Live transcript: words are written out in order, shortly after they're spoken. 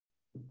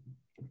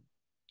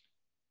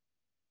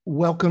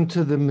Welcome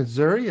to the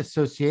Missouri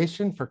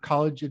Association for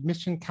College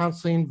Admission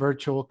Counseling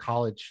Virtual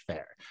College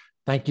Fair.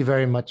 Thank you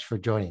very much for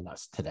joining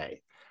us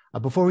today.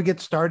 Before we get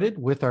started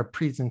with our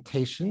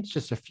presentations,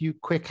 just a few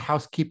quick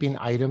housekeeping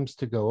items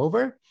to go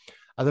over.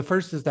 The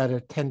first is that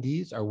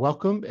attendees are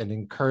welcome and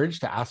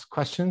encouraged to ask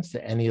questions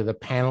to any of the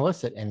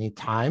panelists at any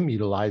time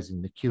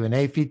utilizing the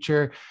Q&A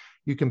feature.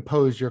 You can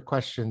pose your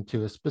question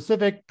to a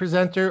specific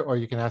presenter, or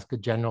you can ask a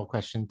general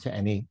question to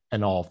any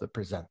and all of the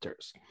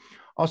presenters.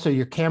 Also,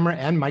 your camera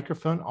and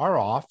microphone are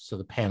off, so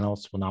the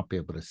panelists will not be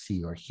able to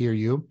see or hear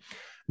you.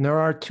 And there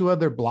are 2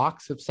 other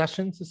blocks of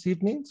sessions this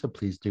evening, so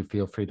please do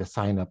feel free to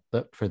sign up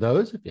for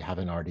those if you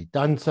haven't already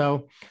done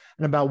so.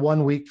 And about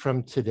 1 week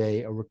from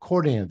today, a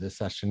recording of this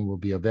session will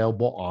be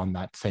available on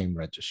that same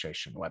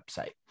registration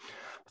website.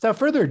 Without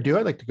further ado,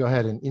 I'd like to go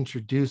ahead and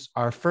introduce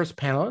our first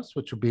panelist,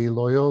 which will be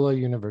Loyola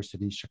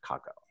University,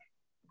 Chicago.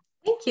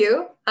 Thank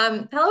you.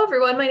 Hello,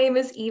 everyone. My name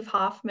is Eve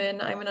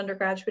Hoffman. I'm an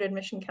undergraduate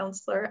admission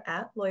counselor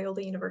at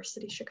Loyola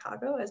University,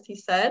 Chicago, as he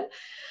said.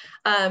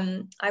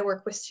 I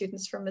work with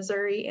students from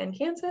Missouri and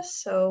Kansas.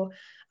 So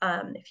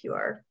if you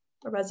are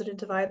a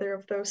resident of either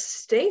of those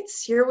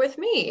states, you're with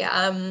me.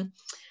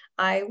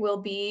 I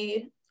will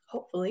be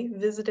hopefully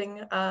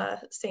visiting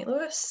St.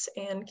 Louis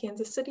and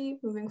Kansas City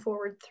moving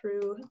forward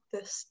through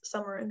this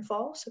summer and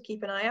fall. So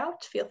keep an eye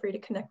out. Feel free to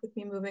connect with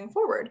me moving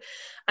forward.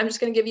 I'm just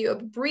going to give you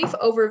a brief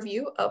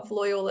overview of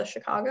Loyola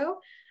Chicago,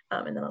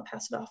 and then I'll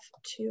pass it off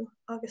to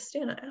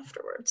Augustana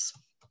afterwards.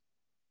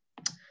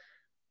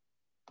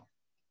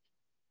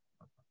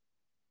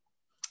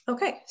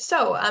 Okay,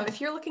 so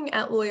if you're looking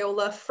at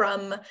Loyola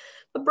from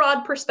a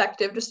broad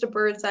perspective, just a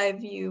bird's eye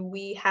view,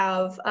 we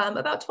have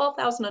about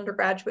 12,000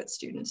 undergraduate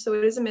students. So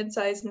it is a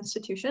mid-sized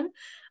institution,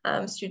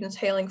 students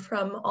hailing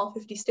from all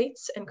 50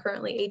 states and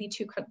currently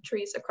 82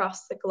 countries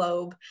across the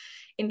globe.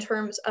 In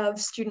terms of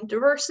student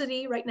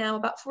diversity, right now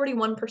about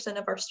 41%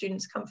 of our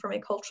students come from a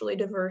culturally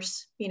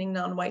diverse, meaning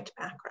non-white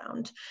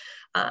background.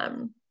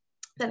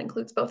 That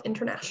includes both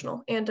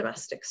international and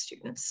domestic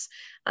students.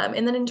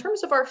 And then in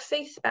terms of our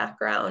faith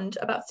background,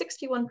 about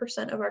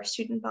 61% of our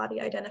student body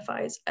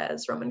identifies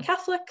as Roman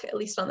Catholic, at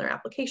least on their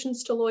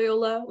applications to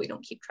Loyola. We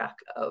don't keep track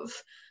of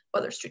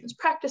whether students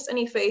practice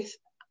any faith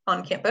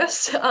on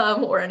campus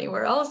or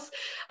anywhere else.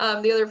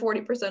 The other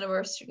 40% of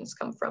our students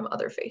come from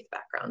other faith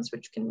backgrounds,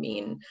 which can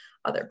mean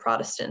other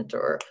Protestant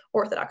or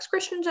Orthodox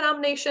Christian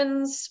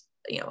denominations,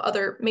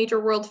 other major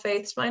world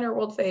faiths, minor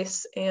world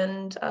faiths,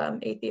 and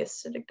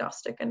atheist and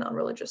agnostic and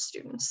non-religious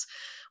students.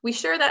 We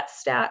share that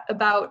stat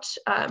about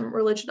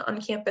religion on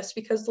campus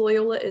because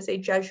Loyola is a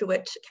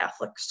Jesuit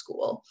Catholic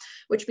school,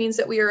 which means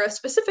that we are a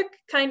specific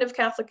kind of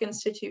Catholic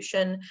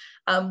institution,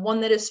 one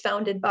that is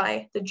founded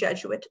by the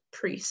Jesuit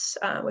priests,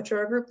 which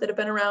are a group that have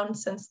been around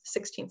since the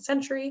 16th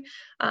century,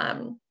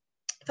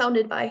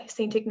 founded by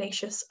St.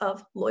 Ignatius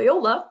of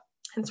Loyola,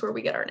 hence where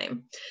we get our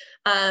name.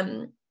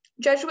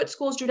 Jesuit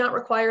schools do not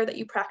require that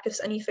you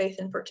practice any faith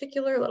in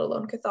particular, let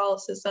alone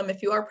Catholicism.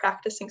 If you are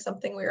practicing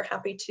something, we are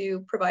happy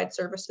to provide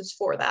services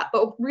for that.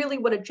 But really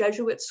what a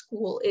Jesuit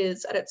school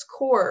is at its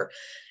core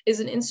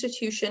is an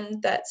institution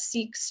that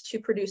seeks to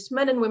produce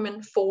men and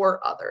women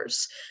for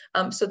others.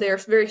 So they're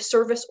very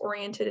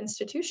service-oriented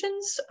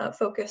institutions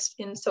focused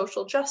in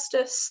social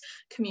justice,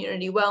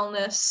 community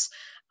wellness,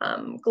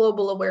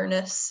 global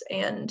awareness,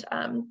 and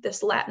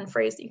this Latin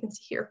phrase that you can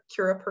see here,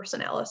 cura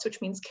personalis,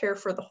 which means care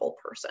for the whole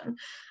person.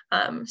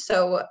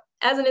 So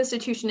as an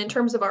institution, in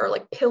terms of our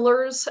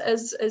pillars,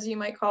 as you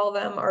might call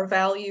them, our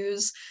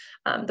values,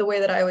 the way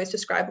that I always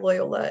describe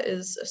Loyola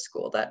is a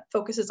school that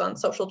focuses on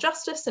social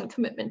justice and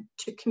commitment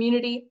to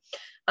community,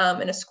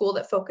 and a school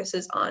that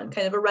focuses on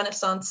kind of a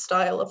Renaissance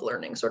style of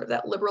learning, sort of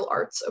that liberal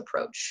arts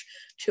approach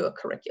to a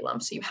curriculum.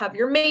 So you have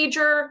your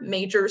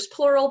majors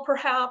plural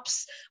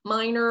perhaps,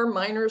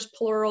 minors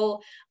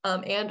plural,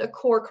 and a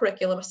core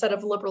curriculum, a set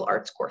of liberal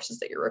arts courses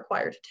that you're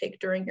required to take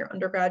during your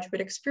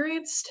undergraduate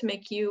experience to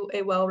make you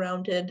a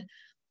well-rounded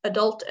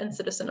adult and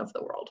citizen of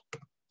the world.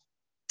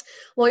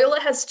 Loyola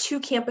has 2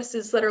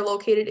 campuses that are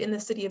located in the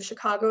city of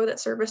Chicago that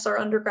service our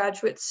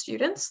undergraduate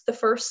students. The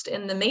first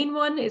and the main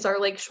one is our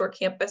Lakeshore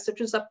campus,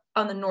 which is up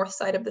on the north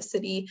side of the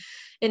city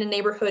in a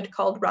neighborhood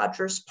called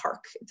Rogers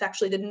Park. It's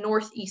actually the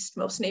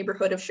northeastmost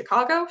neighborhood of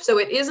Chicago. So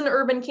it is an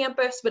urban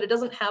campus, but it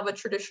doesn't have a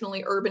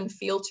traditionally urban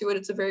feel to it.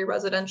 It's a very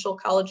residential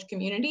college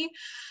community.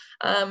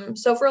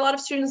 So for a lot of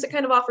students, it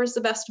kind of offers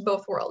the best of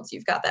both worlds.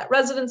 You've got that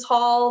residence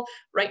hall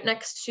right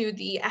next to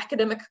the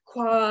academic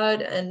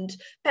quad and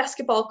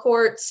basketball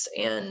courts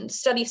and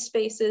study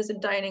spaces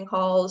and dining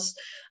halls,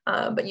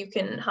 but you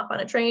can hop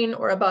on a train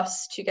or a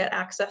bus to get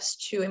access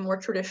to a more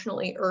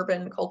traditionally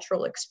urban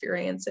cultural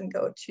experience and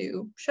go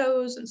to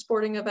shows and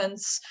sporting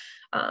events,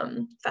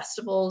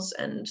 festivals,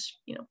 and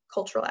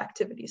cultural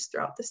activities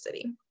throughout the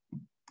city.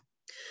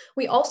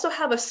 We also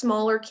have a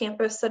smaller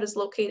campus that is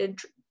located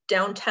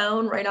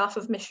downtown, right off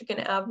of Michigan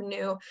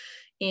Avenue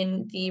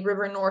in the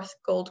River North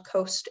Gold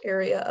Coast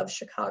area of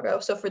Chicago.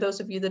 So for those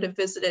of you that have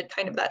visited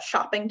kind of that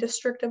shopping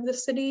district of the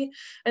city,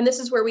 and this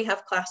is where we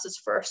have classes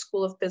for our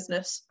School of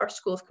Business, our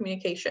School of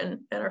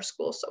Communication, and our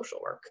School of Social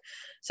Work.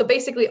 So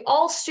basically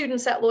all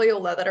students at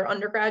Loyola that are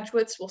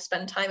undergraduates will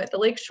spend time at the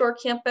Lakeshore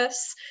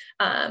campus.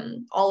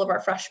 All of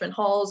our freshman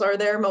halls are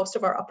there. Most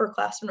of our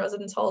upperclassmen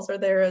residence halls are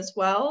there as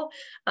well.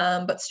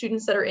 But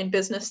students that are in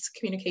business,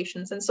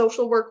 communications, and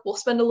social work will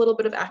spend a little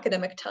bit of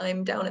academic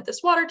time down at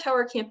this Water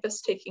Tower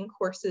campus taking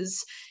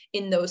courses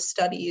in those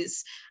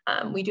studies.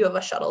 We do have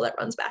a shuttle that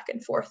runs back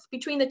and forth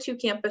between the two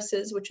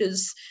campuses, which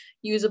is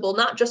usable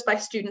not just by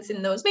students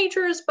in those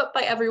majors, but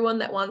by everyone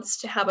that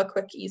wants to have a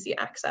quick, easy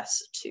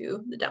access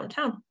to the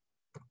downtown.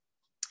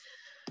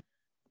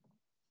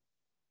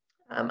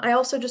 I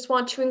also just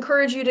want to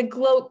encourage you to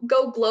go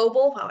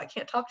global. Wow, I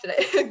can't talk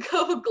today.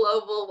 Go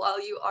global while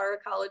you are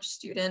a college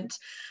student,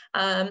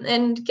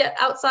 and get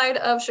outside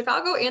of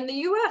Chicago and the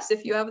US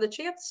if you have the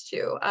chance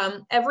to.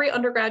 Every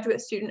undergraduate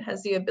student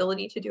has the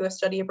ability to do a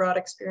study abroad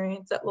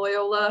experience at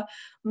Loyola.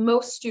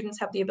 Most students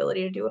have the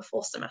ability to do a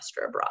full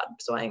semester abroad.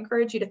 So I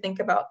encourage you to think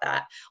about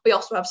that. We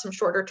also have some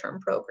shorter term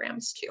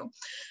programs too.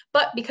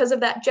 But because of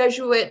that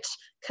Jesuit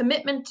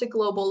commitment to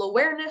global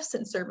awareness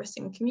and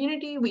servicing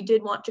community, we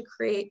did want to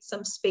create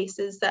some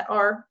spaces that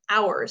are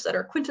ours, that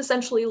are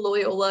quintessentially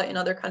Loyola in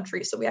other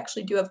countries. So we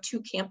actually do have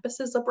 2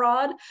 campuses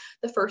abroad.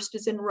 The first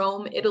is in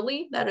Rome,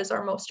 Italy. That is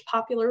our most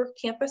popular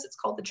campus. It's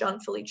called the John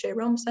Felice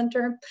Rome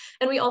Center.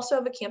 And we also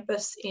have a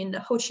campus in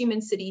Ho Chi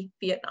Minh City,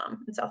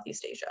 Vietnam, in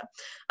Southeast Asia.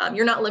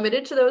 You're not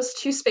limited to those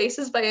 2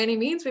 spaces by any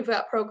means. We've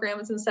got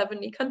programs in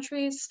 70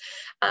 countries.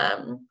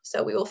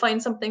 So we will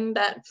find something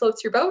that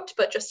floats your boat,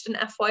 but just an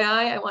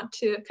FYI, I want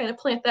to kind of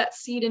plant that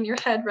seed in your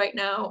head right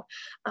now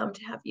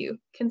to have you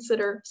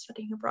consider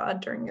studying abroad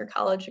during your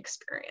college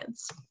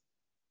experience.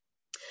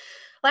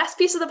 Last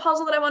piece of the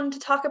puzzle that I wanted to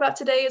talk about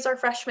today is our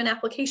freshman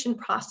application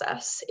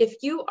process.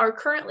 If you are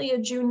currently a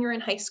junior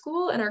in high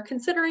school and are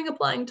considering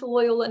applying to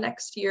Loyola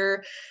next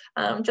year,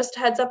 just a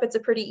heads up, it's a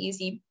pretty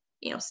easy,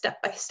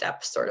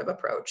 step-by-step sort of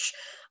approach.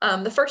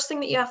 The first thing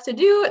that you have to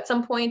do at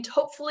some point,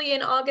 hopefully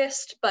in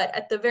August, but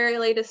at the very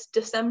latest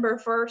December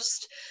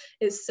 1st,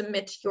 is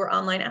submit your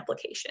online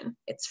application.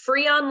 It's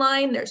free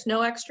online, there's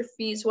no extra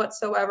fees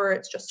whatsoever,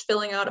 it's just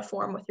filling out a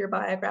form with your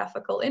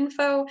biographical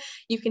info.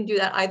 You can do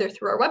that either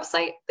through our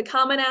website, the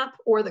Common App,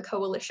 or the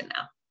Coalition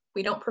app.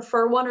 We don't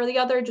prefer one or the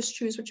other, just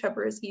choose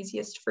whichever is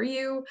easiest for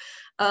you.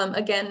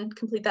 Again,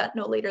 complete that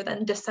no later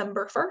than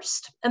December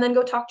 1st, and then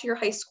go talk to your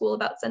high school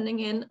about sending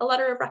in a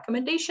letter of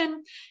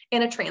recommendation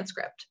and a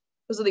transcript.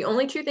 Those are the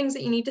only 2 things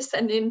that you need to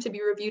send in to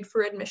be reviewed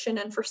for admission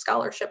and for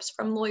scholarships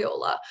from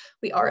Loyola.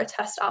 We are a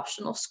test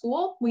optional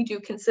school. We do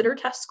consider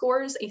test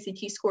scores,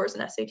 ACT scores,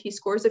 and SAT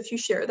scores if you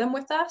share them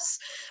with us.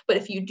 But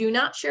if you do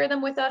not share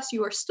them with us,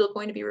 you are still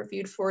going to be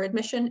reviewed for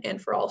admission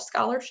and for all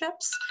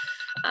scholarships.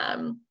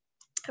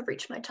 I've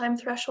reached my time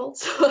threshold,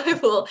 so I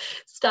will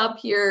stop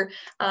here,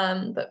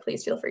 but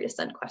please feel free to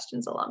send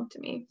questions along to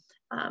me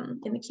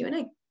in the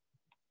Q&A.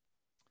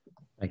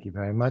 Thank you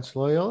very much,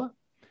 Loyola.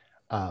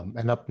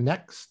 And up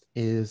next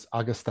is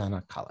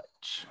Augustana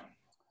College.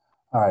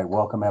 All right,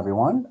 welcome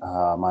everyone.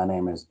 My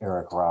name is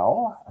Eric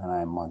Rowell, and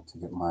I want to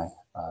get my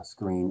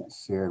screen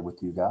shared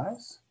with you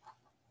guys.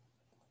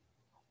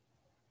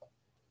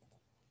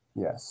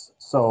 Yes,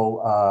 so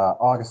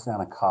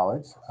Augustana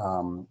College,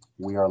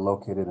 we are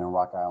located in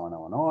Rock Island,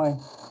 Illinois.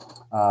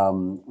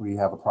 We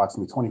have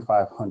approximately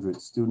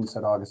 2,500 students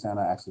at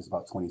Augustana. Actually, it's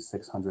about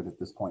 2,600 at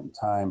this point in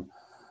time.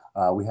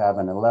 We have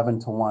an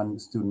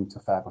 11-to-1 student to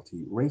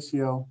faculty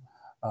ratio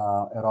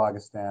at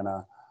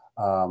Augustana.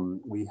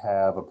 We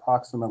have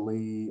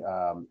approximately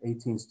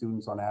 18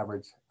 students on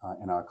average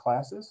in our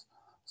classes.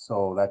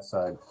 So that's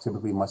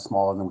typically much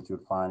smaller than what you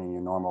would find in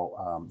your normal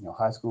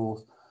high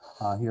schools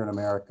here in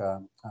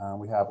America.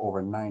 We have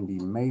over 90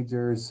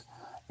 majors,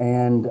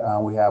 and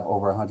we have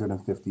over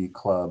 150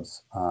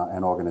 clubs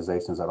and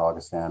organizations at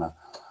Augustana.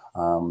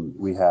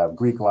 We have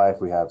Greek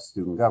life, we have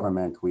student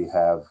government, we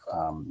have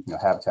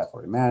Habitat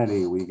for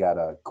Humanity, we got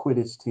a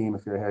Quidditch team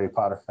if you're a Harry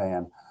Potter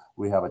fan.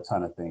 We have a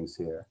ton of things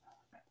here.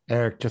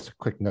 Eric, just a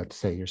quick note to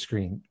say your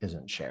screen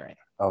isn't sharing.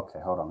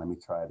 Okay, hold on, let me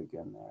try it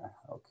again there.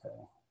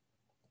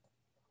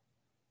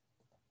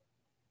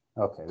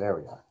 Okay, there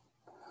we are.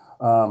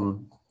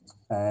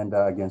 And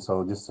again,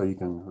 so just so you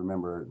can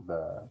remember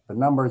the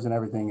numbers and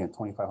everything, at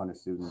 2,500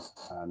 students,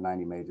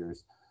 90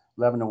 majors,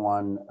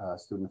 11-to-1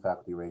 student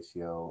faculty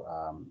ratio.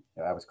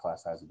 Average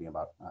class size would be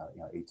about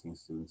 18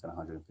 students and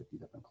 150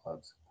 different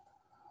clubs.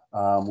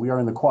 We are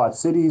in the Quad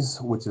Cities,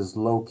 which is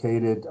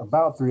located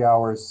about 3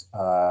 hours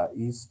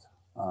west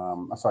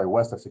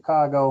of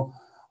Chicago.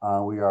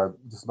 We are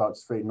just about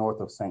straight north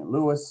of St.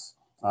 Louis,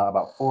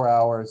 about 4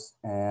 hours,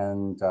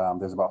 and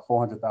there's about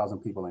 400,000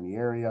 people in the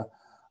area.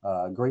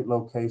 Great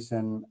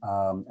location,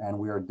 and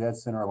we are dead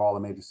center of all the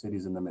major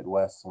cities in the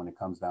Midwest when it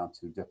comes down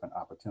to different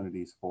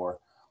opportunities for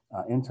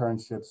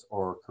internships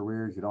or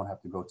careers. You don't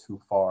have to go too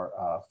far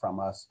from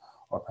us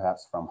or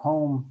perhaps from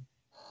home.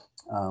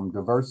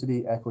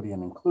 Diversity, equity,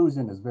 and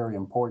inclusion is very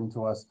important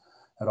to us.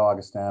 at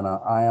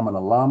Augustana. I am an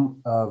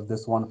alum of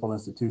this wonderful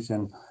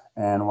institution.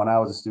 And when I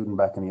was a student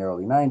back in the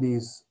early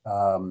 90s,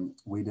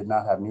 we did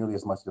not have nearly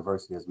as much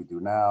diversity as we do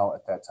now.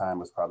 At that time,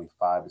 it was probably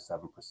 5 to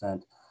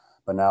 7%.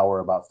 But now we're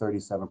about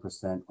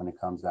 37% when it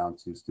comes down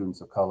to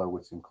students of color,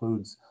 which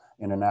includes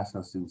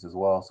international students as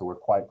well. So we're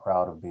quite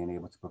proud of being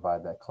able to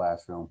provide that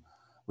classroom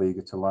where you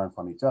get to learn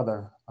from each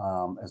other,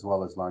 as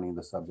well as learning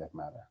the subject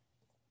matter.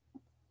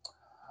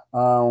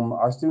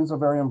 Our students are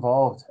very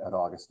involved at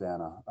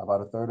Augustana.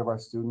 About a third of our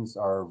students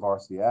are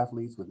varsity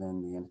athletes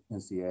within the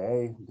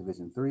NCAA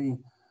Division III.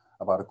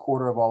 About a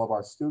quarter of all of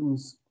our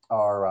students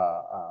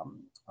are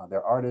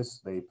they're artists.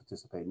 They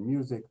participate in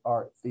music,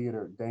 art,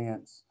 theater,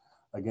 dance.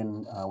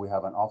 Again, we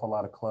have an awful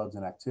lot of clubs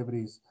and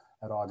activities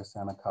at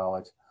Augustana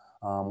College.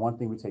 One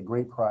thing we take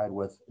great pride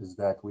with is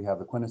that we have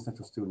the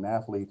quintessential student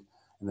athlete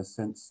in the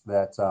sense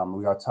that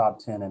we are top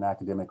 10 in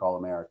academic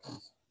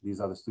All-Americans. These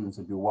are the students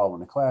that do well in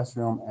the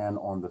classroom and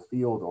on the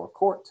field or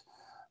court.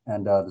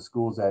 And the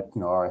schools that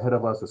are ahead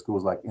of us are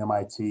schools like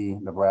MIT,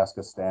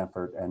 Nebraska,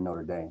 Stanford, and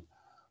Notre Dame.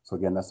 So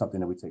again, that's something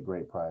that we take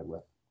great pride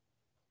with.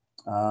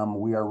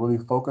 We are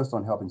really focused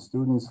on helping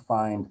students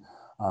find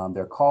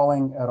their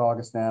calling at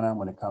Augustana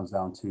when it comes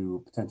down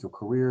to potential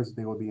careers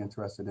they will be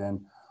interested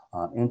in,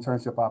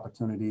 internship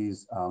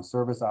opportunities,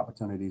 service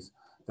opportunities.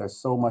 There's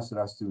so much that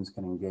our students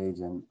can engage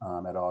in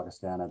at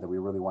Augustana that we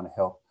really want to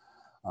help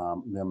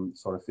them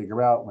sort of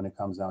figure out when it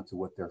comes down to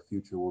what their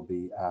future will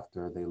be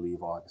after they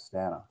leave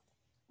Augustana.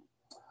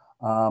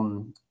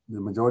 The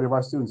majority of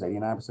our students,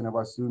 89% of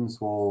our students,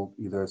 will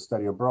either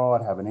study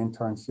abroad, have an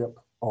internship,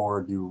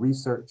 or do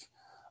research.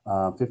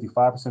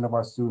 55% of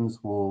our students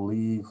will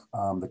leave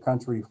the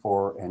country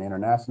for an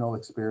international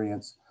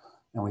experience.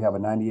 And we have a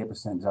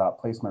 98% job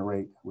placement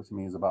rate, which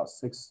means about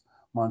 6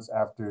 months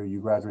after you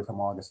graduate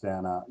from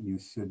Augustana, you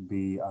should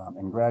be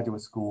in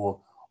graduate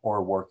school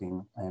or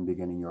working and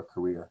beginning your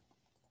career.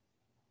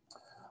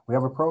 We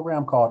have a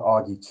program called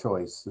Augie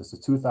Choice. It's a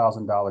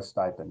 $2,000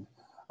 stipend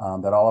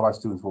that all of our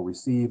students will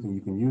receive, and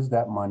you can use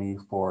that money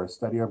for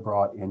study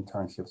abroad,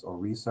 internships, or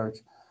research.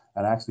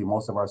 And actually,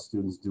 most of our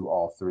students do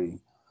all three.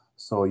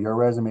 So your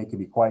resume can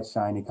be quite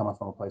shiny coming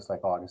from a place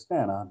like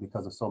Augustana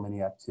because of so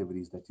many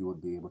activities that you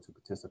would be able to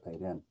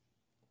participate in.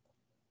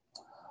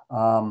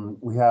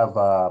 We have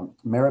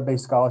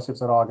merit-based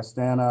scholarships at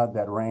Augustana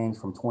that range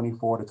from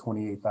 $24,000 to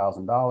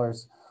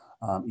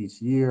 $28,000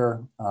 each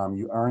year.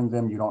 You earn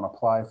them, you don't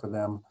apply for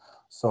them.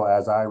 So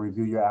as I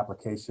review your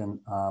application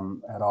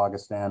at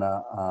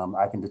Augustana,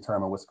 I can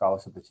determine what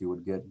scholarship that you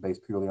would get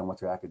based purely on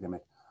what your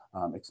academic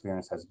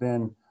experience has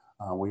been.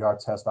 We are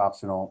test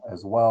optional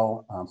as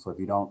well. So if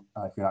you're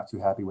not too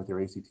happy with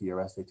your ACT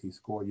or SAT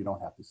score, you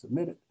don't have to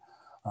submit it.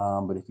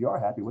 But if you are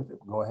happy with it,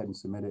 go ahead and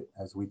submit it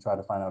as we try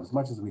to find out as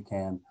much as we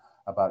can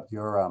about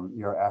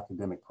your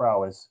academic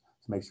prowess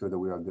to make sure that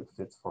we are good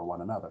fits for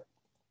one another.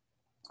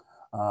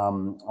 I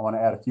want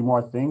to add a few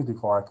more things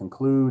before I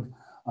conclude.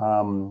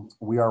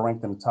 We are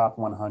ranked in the top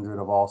 100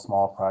 of all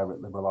small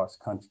private liberal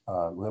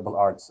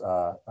arts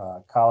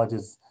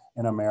colleges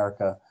in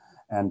America.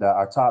 And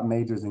our top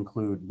majors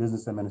include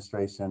business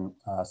administration,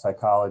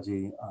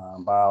 psychology,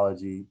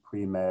 biology,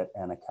 pre-med,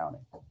 and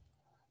accounting.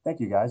 Thank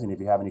you, guys. And if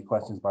you have any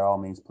questions, by all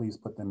means, please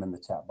put them in the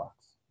chat box.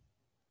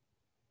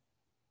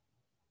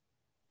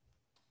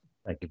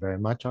 Thank you very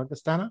much,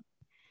 Augustana.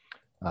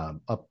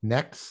 Up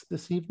next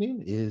this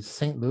evening is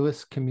St.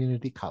 Louis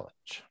Community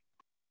College.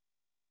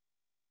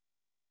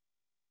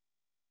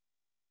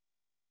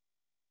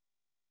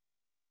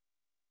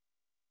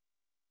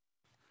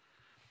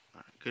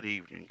 Good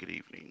evening, good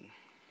evening.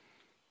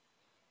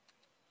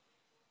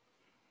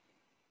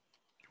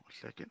 One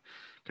second.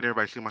 Can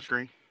everybody see my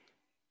screen?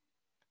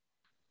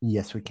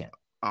 Yes, we can.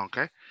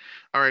 Okay.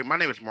 All right. My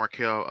name is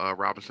Markel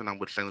Robinson. I'm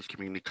with St. Louis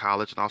Community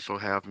College, and also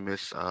have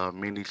Miss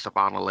Mindy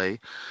Sabanale,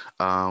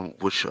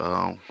 which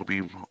will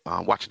be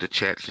watching the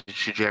chat.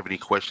 Should you have any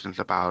questions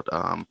about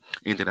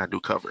anything I do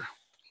cover.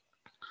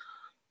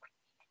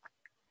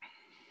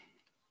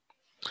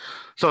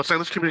 So St.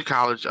 Louis Community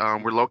College,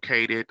 we're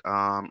located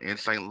in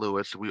St.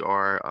 Louis. We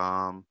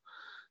are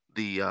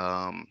the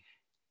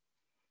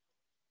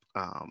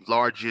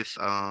largest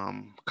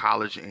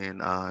college in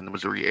the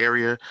Missouri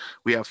area.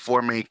 We have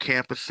 4 main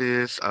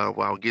campuses.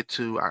 Well, I'll get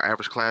to our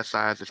average class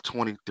size is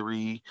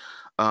 23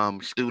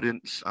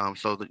 students.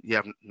 So you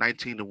have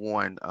 19 to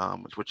 1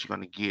 is what you're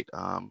going to get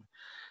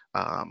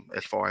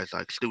as far as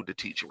like student to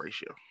teacher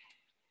ratio.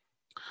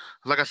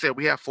 Like I said,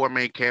 we have 4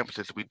 main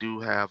campuses. We do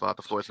have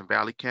the Florissant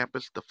Valley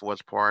campus, the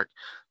Forest Park,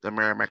 the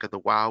Merrimack, and the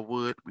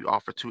Wildwood. We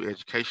offer 2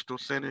 educational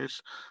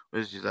centers,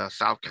 which is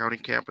South County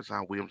campus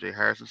on William J.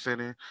 Harrison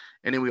Center.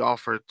 And then we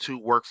offer 2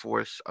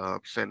 workforce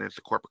centers,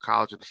 the Corporate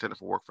College and the Center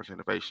for Workforce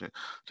Innovation.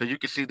 So you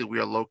can see that we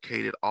are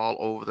located all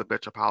over the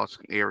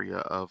metropolitan area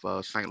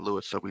of St.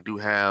 Louis. So we do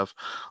have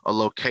a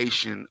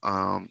location,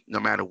 no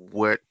matter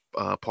what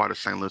part of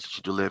St. Louis that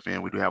you do live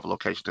in, we do have a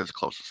location that's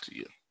closest to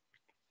you.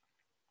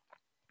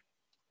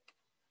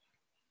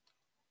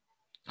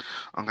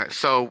 Okay,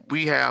 so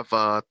we have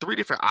three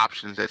different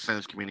options at St.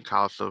 Louis Community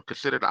College, so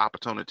consider the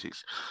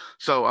opportunities.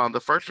 So the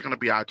first are going to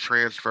be our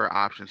transfer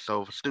options.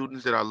 So for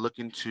students that are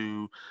looking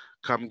to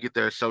come get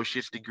their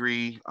associate's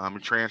degree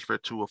and transfer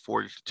to a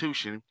foreign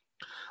institution,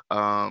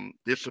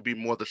 this will be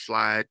more the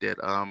slide that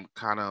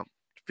kind of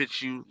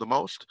fits you the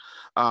most.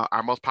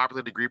 Our most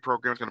popular degree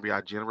program is going to be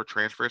our General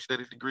Transfer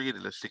Studies degree. It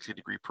is a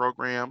 60-degree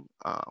program.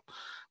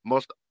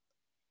 Most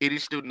any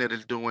student that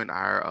is doing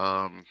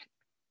our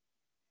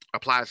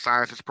applied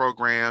sciences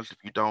programs, if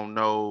you don't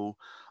know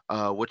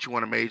what you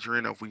want to major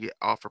in, if we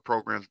offer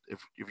programs, if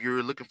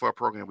you're looking for a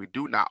program we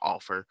do not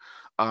offer,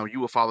 you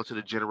will follow to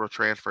the General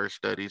Transfer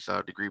Studies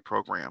degree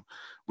program.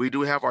 We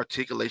do have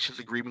articulations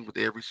agreement with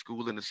every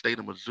school in the state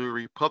of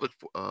Missouri, public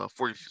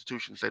for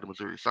institution state of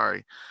Missouri,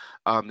 sorry,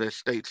 that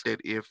states that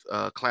if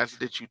classes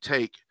that you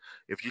take,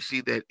 if you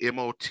see that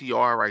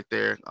MOTR right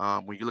there,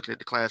 when you're looking at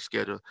the class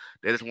schedule,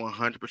 that is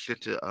 100%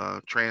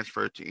 to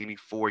transfer to any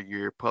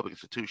four-year public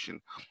institution.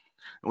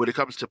 And when it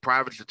comes to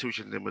private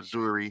institutions in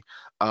Missouri,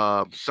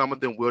 some of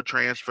them will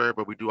transfer,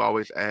 but we do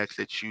always ask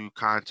that you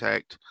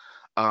contact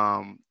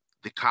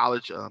the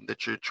college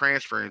that you're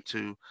transferring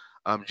to,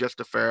 just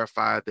to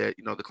verify that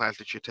the class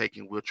that you're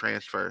taking will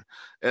transfer,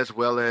 as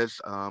well as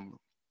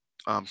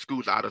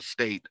schools out of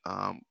state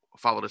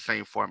follow the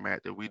same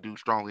format. That we do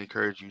strongly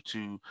encourage you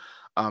to,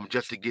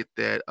 just to get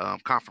that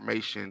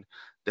confirmation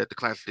that the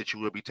classes that you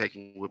will be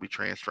taking will be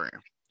transferring.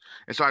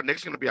 And so our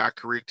next is going to be our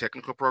career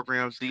technical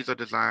programs. These are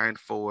designed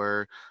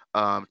for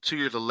 2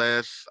 years or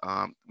less.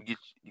 You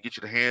get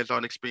you the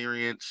hands-on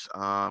experience,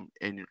 and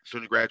as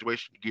soon as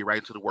graduation, you get right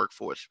into the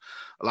workforce.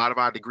 A lot of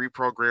our degree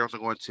programs are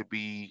going to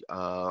be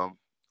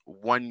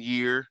 1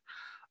 year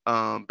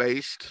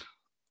based.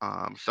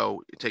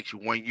 So it takes you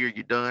 1 year,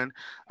 you're done.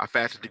 Our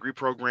fastest degree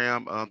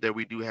program that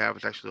we do have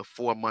is actually a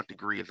 4-month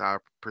degree. It's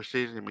our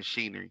precision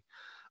machinery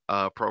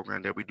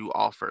program that we do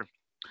offer.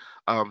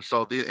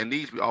 In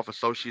these, we offer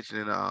associates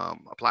in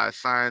applied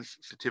science,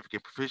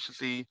 certificate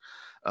proficiency,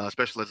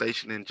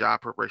 specialization in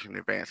job preparation and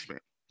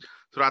advancement.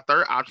 So our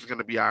third option is going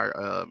to be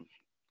our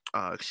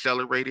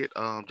accelerated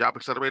job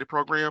accelerated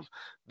programs.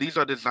 These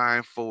are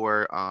designed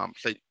for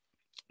say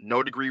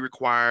no degree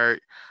required.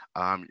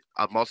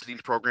 Most of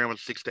these programs are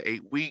 6 to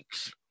 8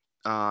 weeks.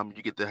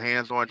 You get the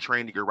hands-on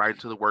training, you get right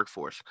into the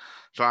workforce.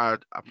 So our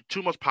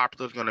two most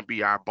popular is going to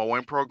be our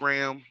Boeing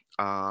program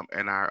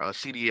and our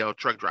CDL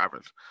truck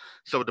drivers.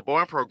 So the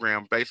Boeing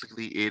program,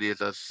 basically, it is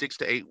a 6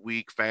 to 8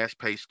 week,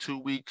 fast-paced 2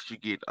 weeks. You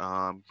get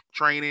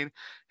training,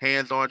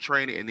 hands-on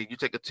training, and then you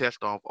take a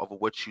test off of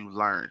what you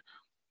learn.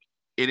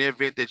 In the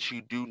event that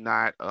you do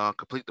not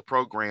complete the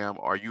program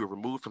or you are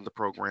removed from the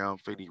program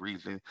for any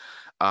reason,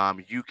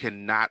 you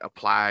cannot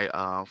apply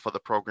for the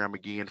program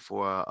again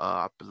for,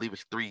 I believe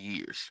it's 3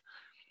 years.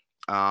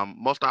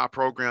 Most of our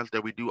programs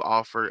that we do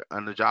offer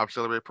on the Job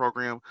Accelerator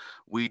program,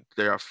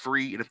 they are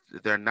free, and if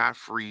they're not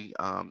free,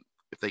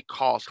 if they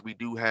cost, we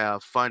do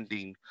have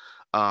funding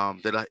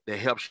that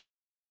helps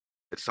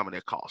at some of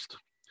their cost.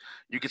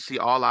 You can see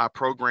all our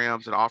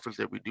programs and offers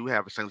that we do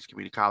have at St. Louis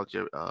Community College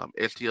at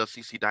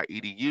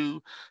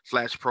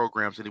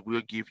stlcc.edu/programs, and it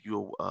will give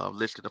you a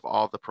listing of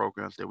all the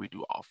programs that we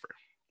do offer.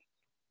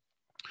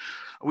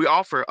 We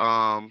offer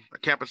a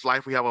campus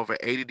life. We have over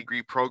 80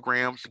 degree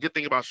programs. The good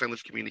thing about St.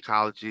 Louis Community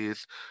College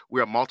is we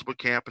are multiple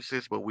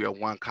campuses, but we are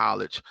one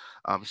college.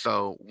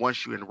 So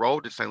once you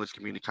enrolled in St. Louis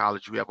Community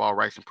College, you have all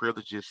rights and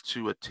privileges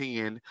to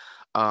attend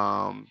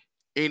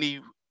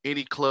any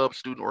any club,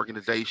 student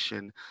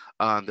organization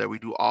that we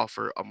do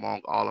offer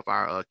among all of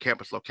our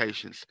campus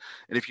locations.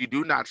 And if you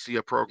do not see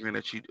a program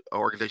that you,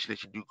 organization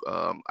that you do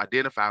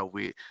identify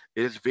with,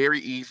 it is very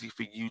easy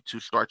for you to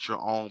start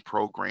your own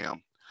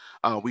program.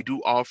 We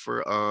do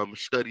offer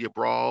study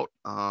abroad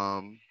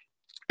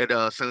at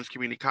St. Louis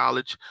Community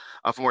College.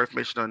 For more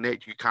information on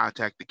that, you can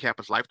contact the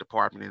Campus Life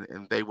Department,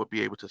 and they will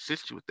be able to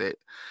assist you with that.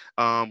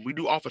 We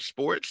do offer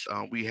sports.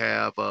 We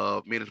have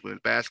men's and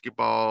women's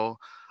basketball,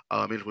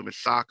 men's and women's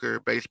soccer,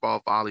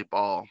 baseball,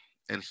 volleyball,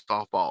 and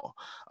softball.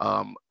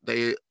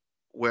 They,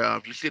 well,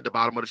 if you see at the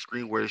bottom of the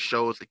screen where it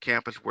shows the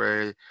campus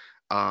where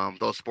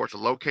those sports are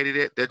located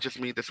at, that just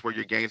means that's where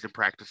your games and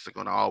practice are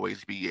going to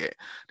always be at.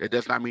 That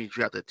does not mean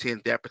you have to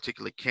attend that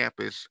particular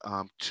campus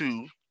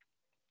to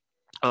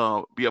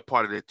be a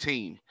part of that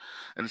team.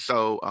 And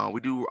so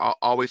we do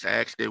always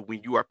ask that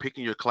when you are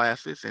picking your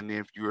classes, and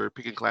if you're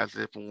picking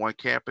classes from one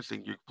campus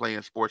and you're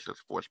playing sports as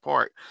sports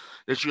part,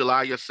 that you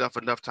allow yourself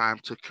enough time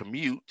to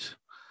commute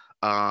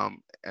and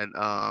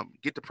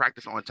get to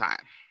practice on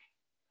time.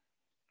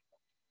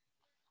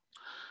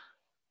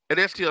 At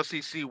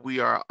STLCC, we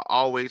are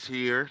always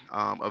here,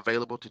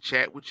 available to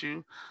chat with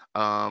you.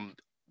 Um,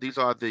 these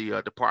are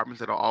the departments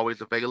that are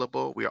always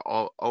available. We are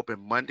all open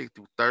Monday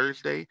through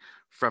Thursday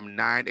from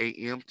 9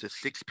 a.m. to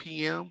 6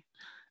 p.m.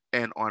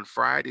 And on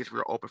Fridays,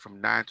 we're open from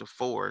 9 to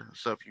 4.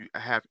 So if you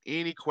have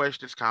any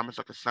questions, comments,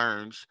 or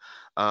concerns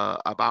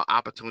about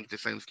opportunities at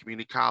St. Louis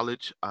Community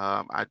College,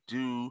 I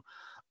do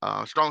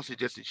strongly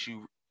suggest that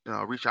you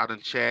reach out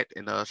and chat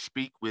and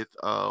speak with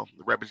the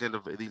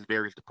representative of these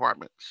various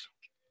departments.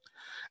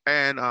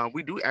 And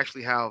we do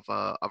actually have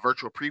a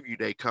virtual preview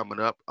day coming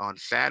up on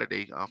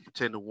Saturday from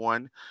 10 to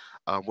 1,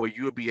 where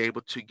you will be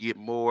able to get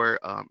more,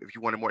 if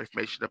you wanted more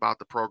information about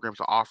the programs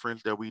or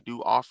offerings that we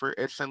do offer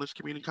at St. Louis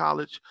Community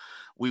College.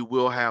 We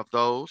will have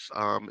those.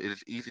 It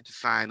is easy to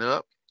sign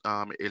up.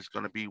 It's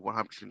going to be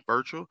 100%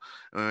 virtual.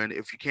 And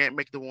if you can't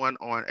make the one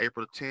on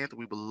April the 10th,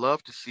 we would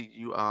love to see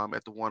you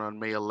at the one on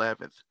May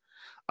 11th.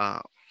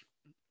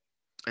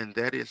 And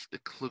that is the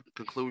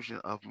conclusion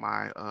of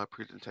my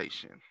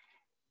presentation.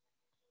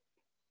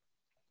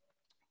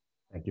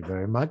 Thank you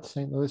very much,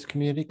 St. Louis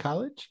Community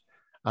College.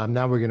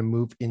 Now we're going to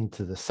move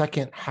into the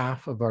second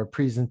half of our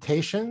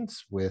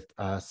presentations with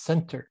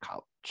Center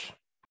College.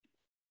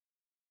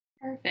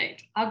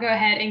 Perfect. I'll go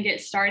ahead and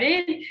get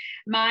started.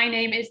 My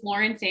name is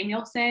Lauren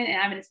Samuelson,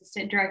 and I'm an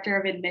assistant director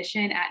of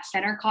admission at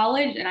Center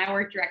College, and I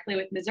work directly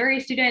with Missouri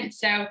students.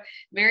 So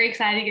very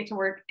excited to get to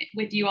work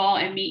with you all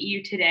and meet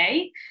you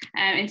today.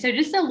 And so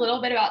just a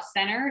little bit about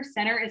Center.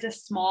 Center is a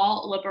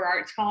small liberal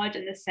arts college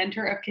in the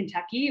center of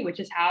Kentucky, which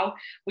is how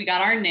we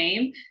got our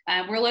name.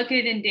 We're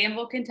located in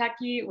Danville,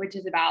 Kentucky, which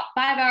is about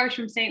 5 hours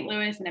from St.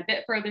 Louis and a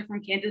bit further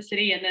from Kansas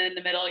City. And then in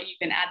the middle, you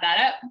can add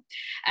that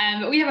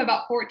up. But we have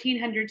about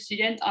 1,400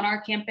 students on our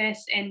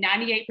campus, and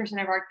 98%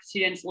 of our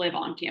students live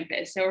on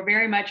campus. So we're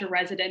very much a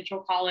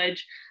residential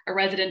college, a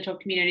residential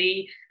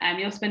community.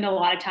 You'll spend a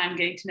lot of time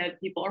getting to know the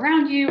people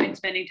around you and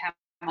spending time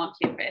on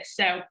campus.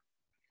 So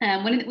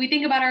when we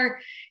think about our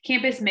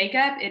campus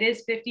makeup, it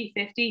is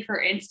 50-50 for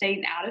in-state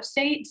and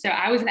out-of-state. So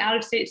I was an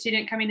out-of-state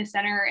student coming to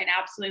Center and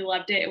absolutely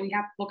loved it. And we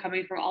have people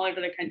coming from all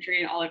over the country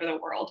and all over the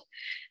world.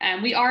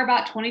 We are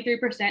about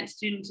 23%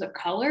 students of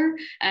color,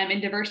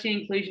 and diversity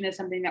and inclusion is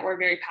something that we're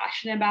very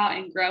passionate about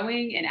and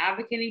growing and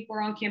advocating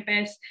for on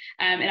campus.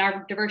 And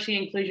our diversity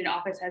and inclusion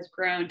office has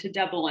grown to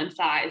double in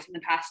size in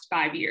the past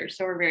 5 years.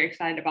 So we're very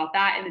excited about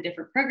that and the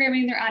different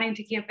programming they're adding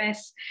to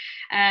campus.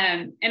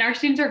 And our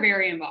students are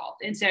very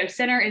involved. And so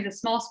Center is a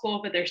small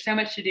school, but there's so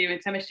much to do and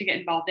so much to get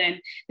involved in.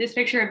 This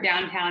picture of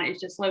downtown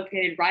is just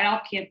located right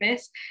off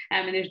campus,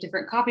 and there's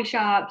different coffee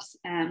shops,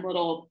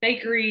 little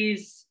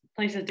bakeries,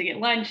 places to get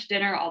lunch,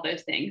 dinner, all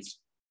those things.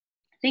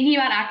 Thinking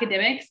about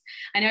academics,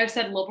 I know I've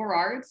said liberal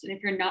arts, and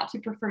if you're not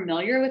super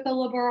familiar with the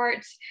liberal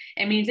arts,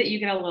 it means that you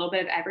get a little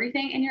bit of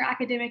everything in your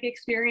academic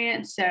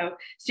experience. So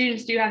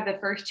students do have the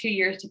first 2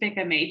 years to pick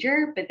a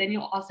major, but then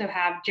you'll also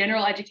have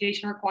general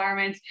education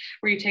requirements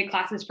where you take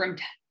classes from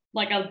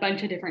like a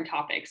bunch of different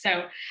topics.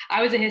 So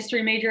I was a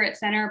history major at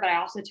Center, but I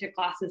also took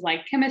classes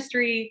like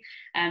chemistry,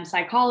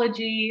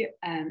 psychology,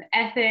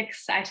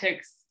 ethics. I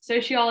took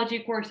sociology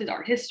courses,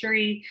 art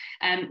history,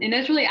 and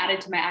those really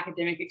added to my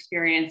academic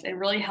experience and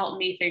really helped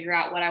me figure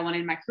out what I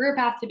wanted my career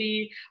path to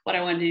be, what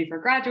I wanted to do for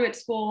graduate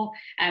school,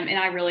 and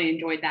I really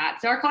enjoyed that.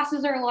 So our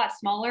classes are a lot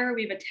smaller.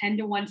 We have a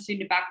 10-to-1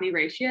 student to faculty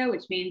ratio,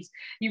 which means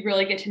you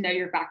really get to know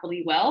your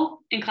faculty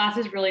well, and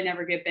classes really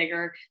never get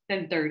bigger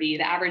than 30.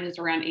 The average is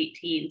around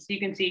 18. So you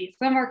can see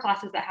some of our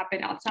classes that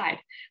happen outside,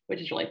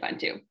 which is really fun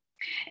too.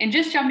 And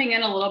just jumping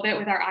in a little bit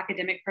with our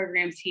academic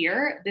programs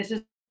here, this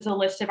is a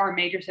list of our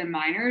majors and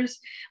minors.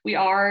 We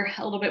are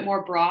a little bit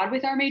more broad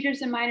with our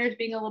majors and minors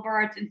being a liberal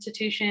arts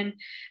institution,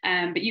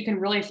 but you can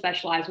really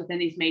specialize within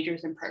these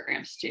majors and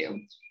programs too.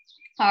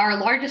 Our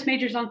largest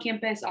majors on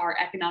campus are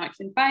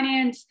economics and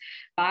finance,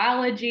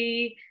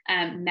 biology,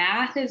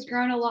 math has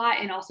grown a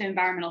lot, and also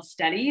environmental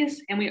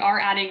studies. And we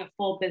are adding a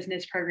full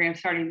business program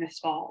starting this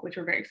fall, which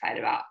we're very excited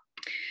about.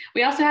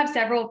 We also have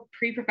several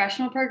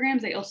pre-professional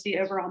programs that you'll see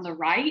over on the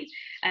right.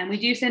 And we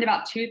do send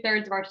about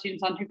 2/3 of our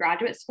students on to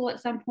graduate school at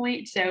some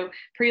point. So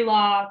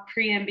pre-law,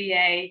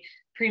 pre-MBA,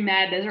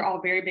 pre-med, those are all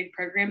very big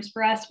programs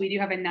for us. We do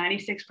have a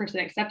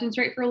 96% acceptance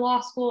rate for law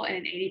school and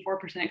an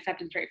 84%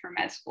 acceptance rate for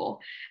med school.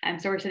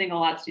 And so we're sending a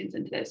lot of students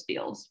into those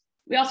fields.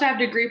 We also have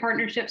degree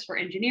partnerships for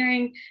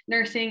engineering,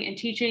 nursing, and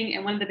teaching.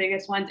 And one of the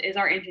biggest ones is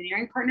our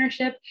engineering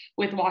partnership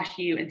with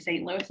WashU in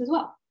St. Louis as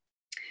well.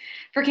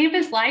 For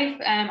campus life,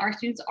 our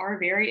students are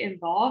very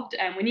involved.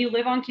 When you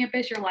live on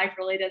campus, your life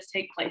really does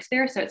take place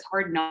there, so it's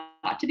hard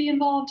not to be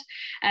involved.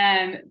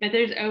 But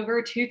there's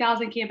over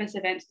 2,000 campus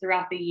events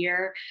throughout the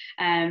year.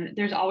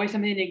 There's always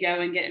something to go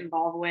and get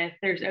involved with.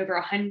 There's over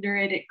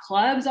 100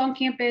 clubs on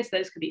campus.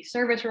 Those could be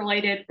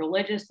service-related,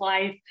 religious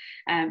life,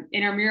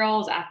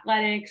 intramurals,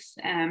 athletics.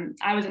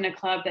 I was in a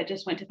club that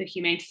just went to the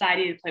Humane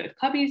Society to play with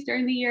puppies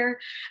during the year.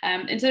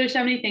 And so there's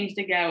so many things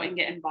to go and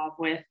get involved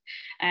with.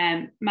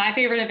 My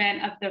favorite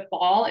event of the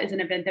fall is an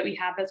event that we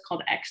have that's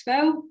called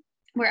Expo,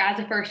 where as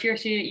a first-year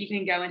student, you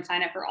can go and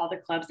sign up for all the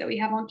clubs that we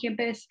have on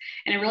campus.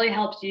 And it really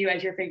helps you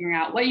as you're figuring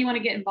out what you want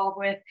to get involved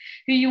with,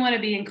 who you want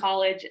to be in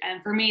college.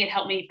 And for me, it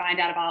helped me find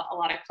out about a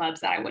lot of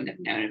clubs that I wouldn't have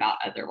known about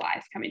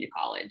otherwise coming to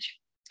college.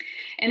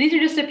 And these are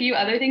just a few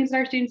other things that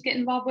our students get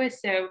involved with.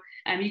 So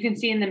you can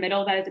see in the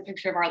middle, that is a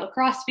picture of our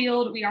lacrosse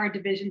field. We are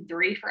Division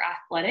III for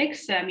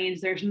athletics. So that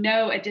means there's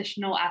no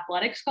additional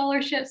athletic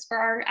scholarships for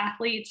our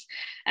athletes.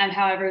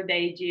 However,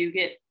 they do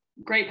get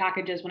great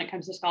packages when it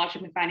comes to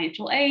scholarship and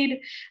financial aid.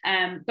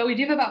 But we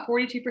do have about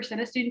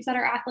 42% of students that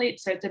are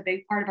athletes, so it's a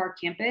big part of our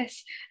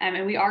campus,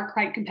 and we are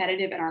quite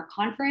competitive in our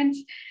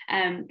conference.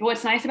 But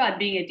what's nice about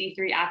being a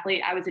D3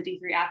 athlete, I was a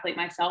D3 athlete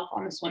myself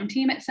on the swim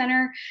team at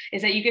Center,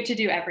 is that you get to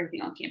do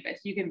everything on campus.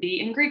 You can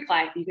be in Greek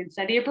life, you can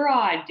study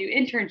abroad, do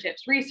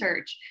internships,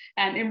 research,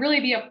 and really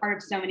be a part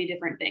of so many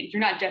different things.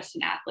 You're not just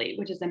an athlete,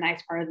 which is a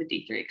nice part of the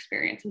D3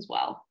 experience as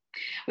well.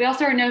 We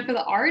also are known for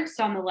the arts.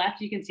 So on the left,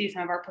 you can see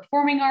some of our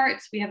performing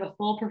arts. We have a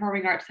full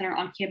performing arts center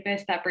on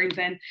campus that brings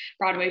in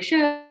Broadway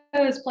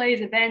shows, plays,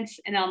 events.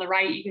 And on the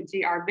right, you can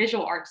see our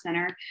visual arts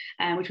center,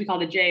 which we call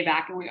the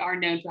JVAC. And we are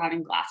known for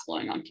having glass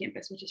blowing on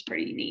campus, which is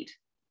pretty neat.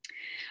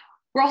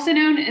 We're also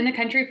known in the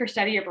country for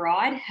study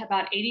abroad.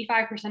 About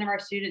 85% of our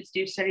students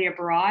do study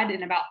abroad,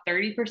 and about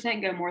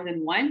 30% go more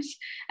than once.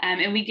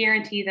 And we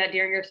guarantee that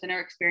during your center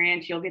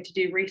experience, you'll get to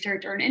do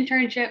research or an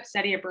internship,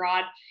 study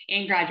abroad,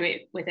 and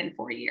graduate within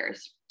 4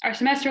 years. Our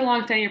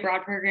semester-long study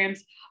abroad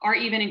programs are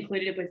even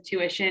included with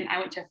tuition. I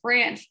went to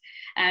France,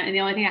 and the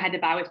only thing I had to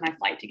buy was my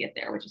flight to get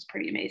there, which is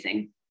pretty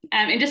amazing.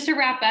 And just to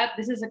wrap up,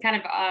 this is a kind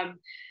of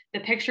the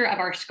picture of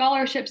our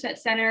scholarships at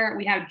Center.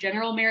 We have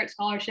general merit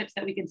scholarships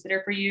that we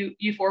consider for you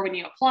for when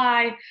you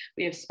apply.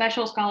 We have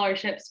special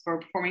scholarships for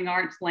performing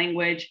arts,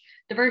 language,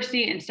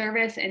 diversity, and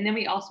service. And then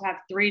we also have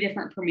 3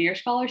 different premier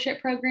scholarship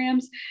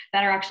programs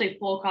that are actually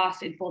full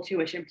cost and full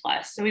tuition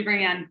plus. So we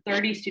bring on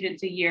 30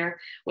 students a year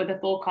with a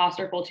full cost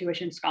or full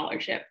tuition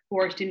scholarship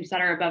for students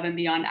that are above and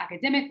beyond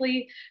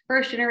academically,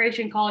 first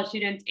generation college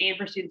students, and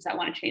for students that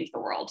want to change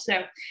the world.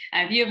 So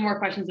if you have more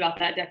questions about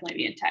that, definitely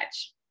be in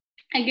touch.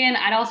 Again,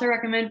 I'd also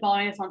recommend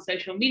following us on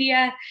social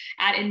media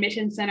at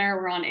Admission Center.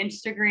 We're on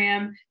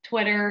Instagram,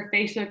 Twitter,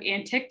 Facebook,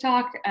 and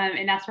TikTok,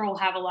 and that's where we'll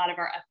have a lot of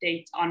our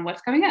updates on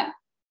what's coming up.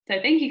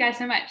 So thank you guys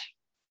so much.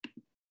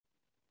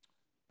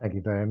 Thank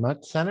you very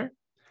much, Center.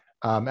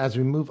 As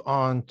we move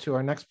on to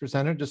our next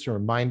presenter, just a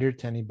reminder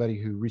to anybody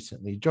who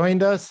recently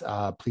joined us,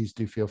 please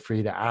do feel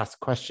free to ask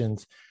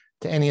questions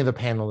to any of the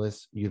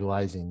panelists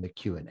utilizing the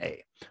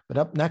Q&A. But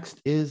up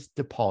next is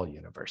DePaul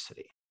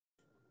University.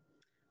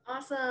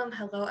 Awesome.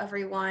 Hello,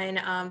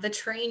 everyone. The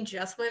train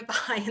just went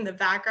by in the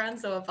background,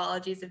 so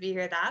apologies if you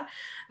hear that.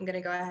 I'm going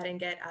to go ahead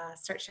and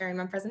start sharing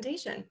my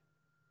presentation.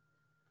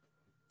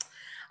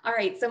 All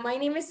right, so my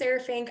name is Sarah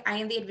Fink. I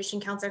am the admission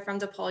counselor from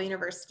DePaul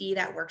University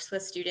that works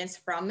with students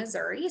from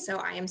Missouri. So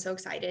I am so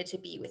excited to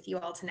be with you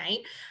all tonight.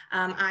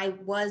 I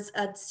was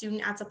a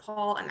student at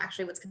DePaul. I'm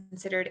actually what's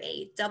considered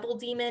a double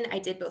demon. I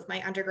did both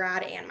my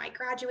undergrad and my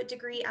graduate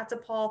degree at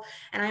DePaul.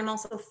 And I'm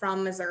also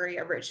from Missouri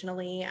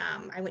originally.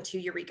 I went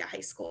to Eureka High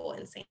School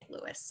in St.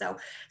 Louis. So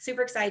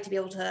super excited to be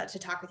able to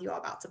talk with you all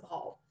about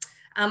DePaul.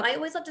 I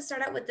always love to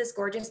start out with this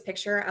gorgeous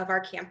picture of our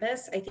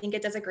campus. I think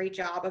it does a great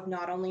job of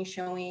not only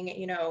showing,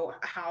 you know,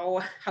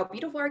 how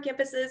beautiful our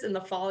campus is in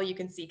the fall. You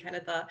can see kind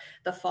of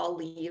the fall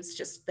leaves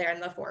just there in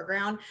the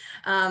foreground,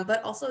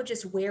 but also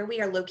just where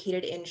we are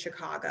located in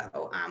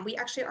Chicago. We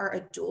actually are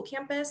a dual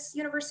campus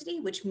university,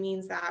 which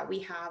means that we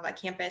have a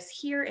campus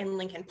here in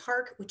Lincoln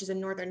Park, which is a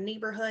northern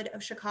neighborhood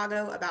of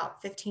Chicago,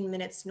 about 15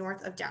 minutes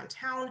north of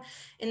downtown.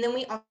 And then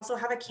we also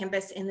have a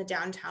campus in the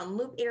downtown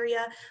Loop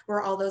area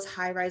where all those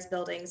high-rise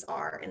buildings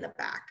are in the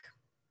back.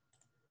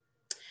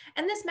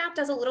 And this map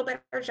does a little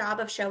better job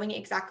of showing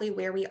exactly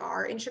where we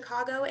are in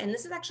Chicago. And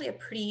this is actually a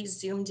pretty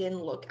zoomed in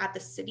look at the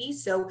city.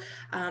 So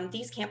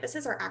these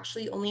campuses are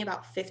actually only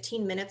about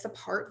 15 minutes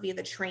apart via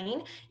the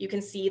train. You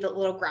can see the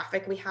little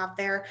graphic we have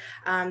there.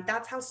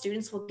 That's how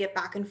students will get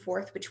back and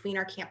forth between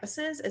our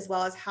campuses, as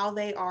well as how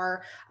they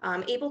are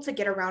able to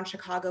get around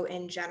Chicago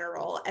in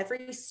general.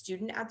 Every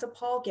student at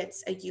DePaul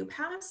gets a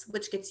U-Pass,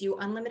 which gets you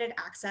unlimited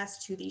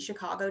access to the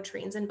Chicago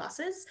trains and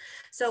buses.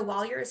 So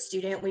while you're a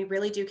student, we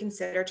really do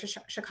consider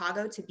Chicago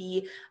to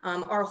be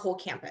our whole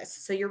campus.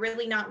 So you're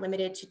really not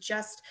limited to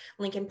just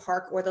Lincoln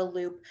Park or the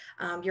Loop.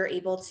 You're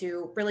able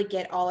to really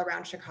get all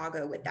around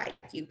Chicago with that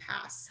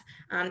U-Pass.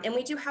 And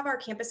we do have our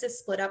campuses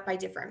split up by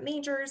different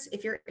majors.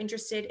 If you're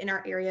interested in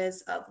our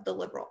areas of the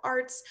liberal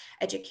arts,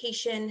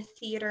 education,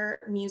 theater,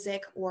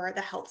 music, or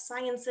the health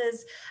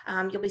sciences,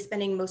 you'll be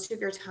spending most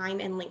of your time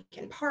in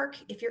Lincoln Park.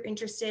 If you're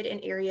interested in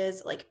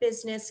areas like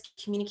business,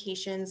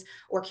 communications,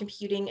 or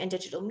computing and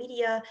digital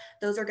media,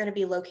 those are going to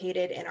be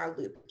located in our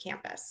Loop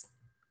campus.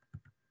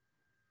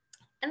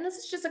 And this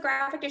is just a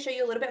graphic to show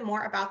you a little bit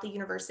more about the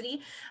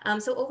university.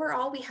 So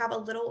overall, we have a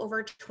little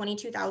over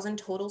 22,000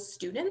 total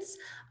students.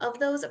 Of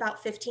those,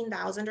 about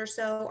 15,000 or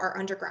so are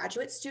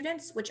undergraduate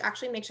students, which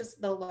actually makes us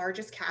the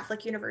largest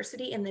Catholic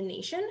university in the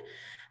nation.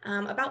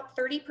 About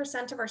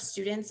 30% of our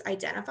students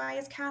identify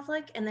as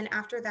Catholic. And then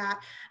after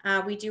that,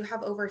 we do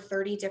have over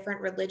 30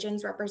 different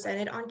religions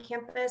represented on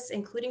campus,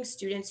 including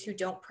students who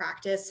don't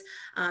practice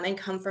and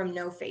come from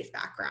no faith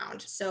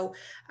background. So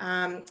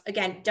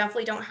again,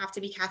 definitely don't have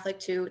to be Catholic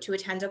to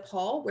attend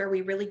DePaul. Where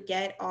we really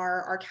get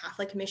our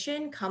Catholic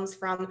mission comes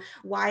from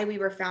why we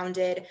were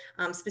founded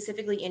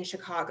specifically in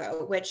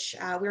Chicago, which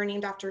we were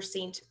named after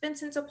St.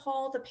 Vincent de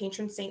Paul, the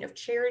patron saint of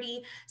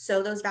charity.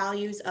 So those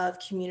values of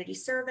community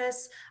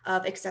service,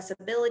 of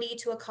accessibility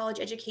to a college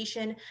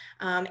education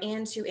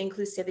and to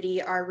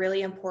inclusivity are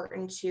really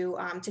important to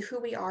who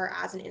we are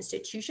as an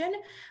institution.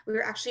 We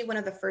were actually one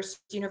of the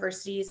first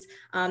universities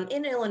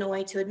in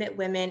Illinois to admit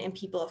women and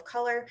people of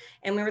color,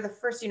 and we were the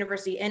first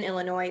university in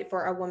Illinois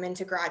for a woman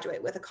to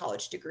graduate with a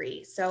college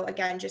degree. So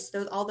again, just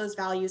all those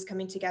values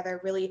coming together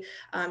really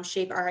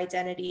shape our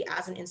identity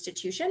as an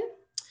institution.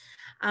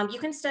 You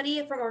can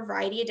study from a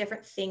variety of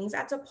different things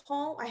at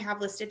DePaul. I have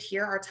listed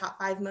here our top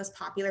 5 most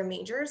popular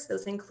majors.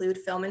 Those include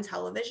film and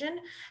television,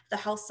 the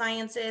health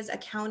sciences,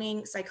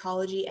 accounting,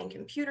 psychology, and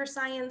computer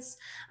science.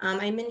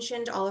 I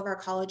mentioned all of our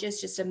colleges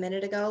just a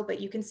minute ago,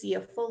 but you can see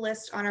a full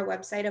list on our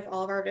website of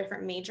all of our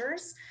different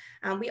majors.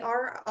 We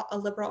are a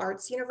liberal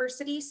arts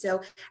university,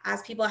 so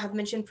as people have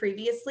mentioned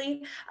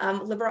previously,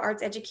 liberal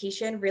arts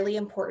education really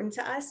important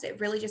to us.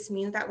 It really just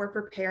means that we're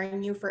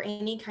preparing you for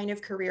any kind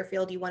of career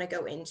field you want to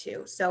go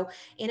into. So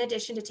in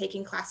addition to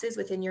taking classes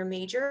within your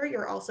major,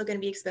 you're also going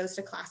to be exposed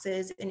to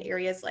classes in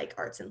areas like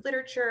arts and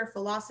literature,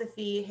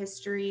 philosophy,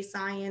 history,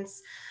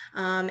 science,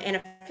 and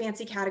a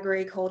fancy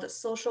category called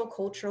social,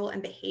 cultural,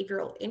 and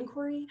behavioral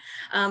inquiry.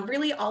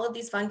 Really, all of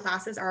these fun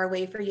classes are a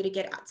way for you to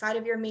get outside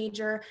of your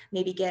major,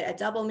 maybe get a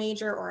double major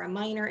or a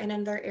minor in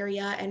another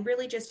area, and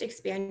really just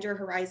expand your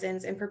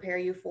horizons and prepare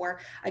you for,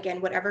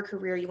 again, whatever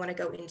career you want to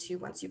go into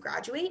once you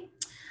graduate.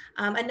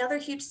 Another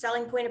huge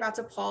selling point about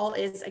DePaul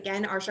is,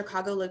 again, our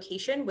Chicago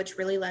location, which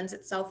really lends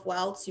itself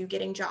well to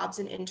getting jobs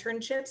and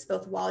internships,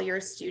 both while you're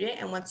a student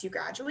and once you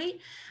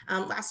graduate.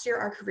 Last year,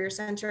 our Career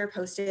Center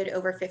posted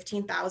over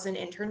 15,000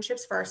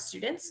 internships for our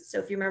students. So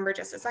if you remember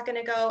just a second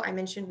ago, I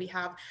mentioned we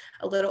have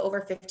a little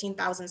over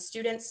 15,000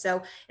 students.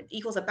 So it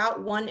equals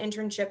about 1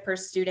 internship per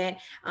student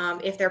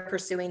if they're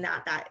pursuing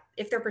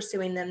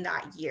them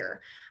that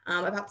year.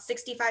 About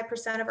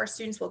 65% of our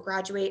students will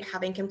graduate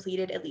having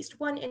completed at least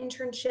 1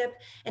 internship,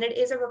 and it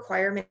is a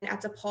requirement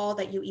at DePaul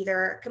that you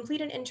either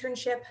complete an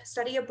internship,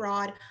 study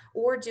abroad,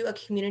 or do a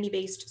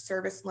community-based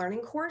service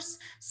learning course.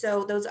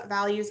 So those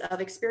values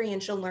of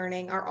experiential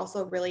learning are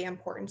also really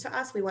important to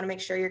us. We want to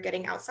make sure you're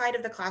getting outside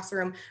of the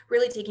classroom,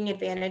 really taking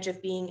advantage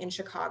of being in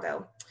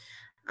Chicago.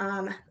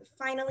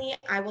 Finally,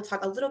 I will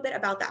talk a little bit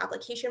about the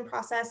application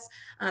process.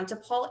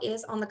 DePaul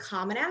is on the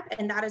Common App,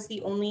 and that is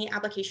the only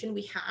application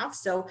we have.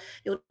 So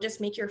you'll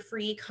just make your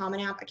free Common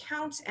App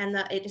account, and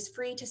it is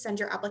free to send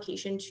your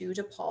application to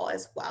DePaul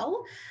as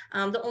well.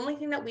 The only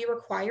thing that we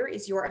require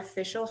is your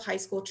official high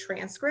school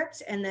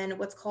transcript, and then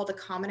what's called a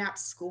Common App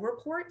school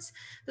report.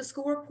 The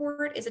school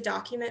report is a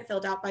document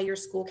filled out by your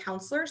school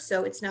counselor,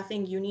 so it's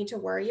nothing you need to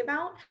worry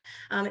about.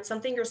 It's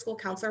something your school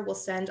counselor will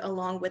send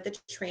along with the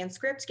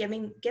transcript,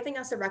 giving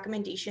us a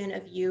recommendation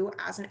of you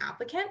as an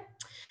applicant.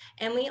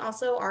 And we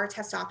also are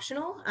test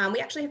optional. We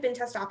actually have been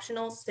test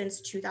optional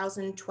since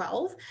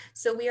 2012.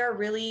 So we are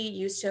really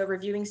used to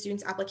reviewing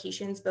students'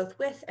 applications both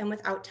with and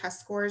without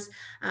test scores.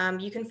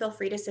 You can feel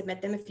free to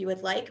submit them if you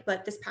would like,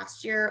 but this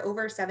past year,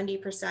 over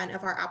 70%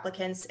 of our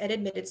applicants and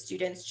admitted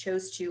students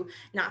chose to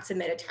not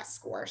submit a test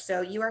score.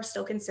 So you are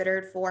still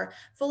considered for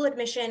full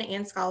admission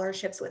and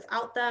scholarships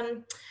without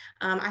them.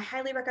 I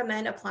highly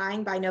recommend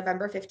applying by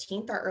November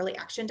 15th, our early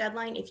action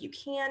deadline, if you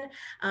can.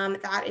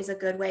 That is a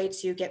good way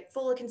to get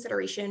full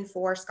consideration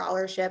for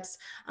scholarships,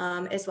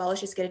 as well as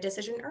just get a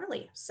decision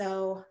early.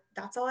 So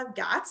that's all I've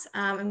got.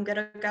 I'm going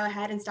to go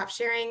ahead and stop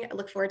sharing. I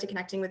look forward to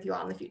connecting with you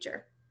all in the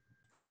future.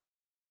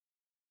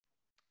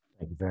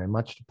 Thank you very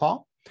much,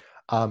 DePaul.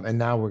 And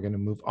now we're going to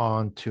move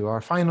on to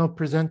our final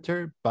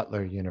presenter,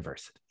 Butler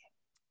University.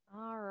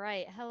 All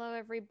right. Hello,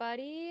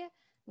 everybody.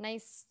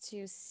 Nice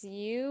to see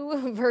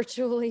you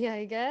virtually,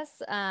 I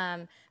guess.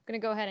 I'm going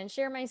to go ahead and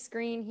share my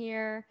screen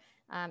here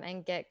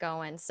and get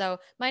going. So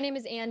my name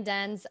is Ann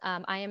Denz.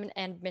 I am an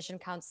admission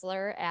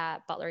counselor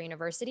at Butler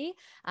University.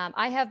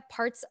 I have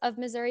parts of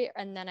Missouri,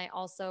 and then I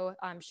also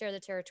share the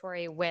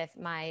territory with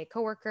my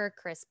coworker,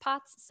 Chris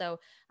Potts. So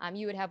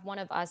you would have one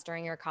of us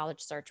during your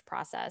college search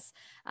process.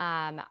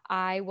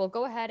 I will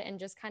go ahead and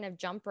just kind of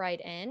jump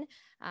right in.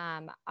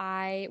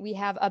 We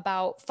have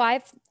about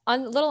a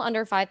little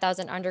under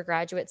 5,000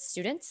 undergraduate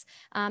students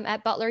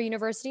at Butler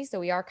University.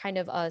 So we are kind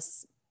of a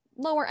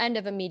lower end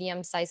of a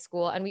medium-sized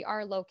school, and we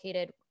are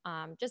located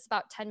just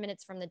about 10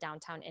 minutes from the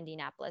downtown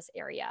Indianapolis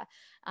area.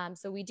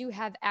 So we do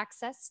have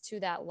access to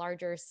that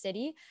larger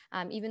city,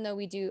 even though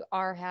we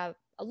have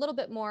a little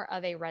bit more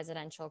of a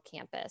residential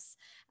campus.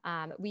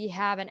 We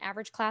have an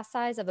average class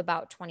size of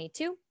about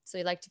 22. So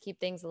we like to keep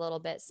things a little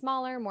bit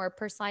smaller, more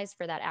personalized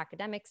for that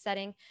academic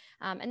setting.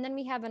 And then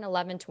we have an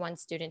 11-to-1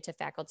 student to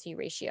faculty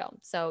ratio.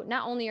 So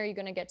not only are you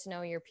going to get to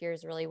know your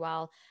peers really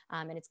well,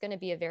 and it's going to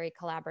be a very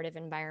collaborative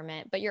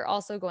environment, but you're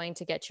also going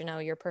to get to know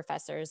your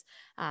professors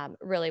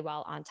really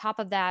well. On top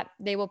of that,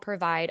 they will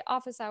provide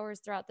office hours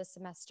throughout the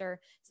semester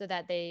so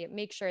that they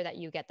make sure that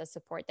you get the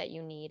support that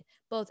you need,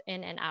 both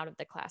in and out of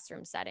the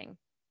classroom setting.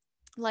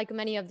 Like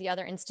many of the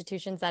other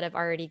institutions that have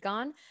already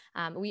gone,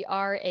 we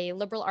are a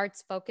liberal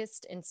arts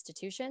focused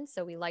institution.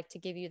 So we like to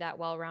give you that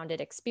well-rounded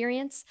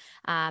experience.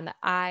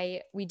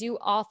 We do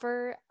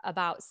offer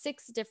about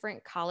 6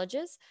 different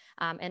colleges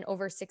and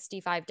over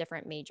 65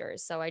 different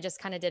majors. So I just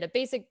kind of did a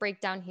basic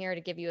breakdown here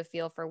to give you a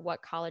feel for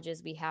what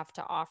colleges we have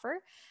to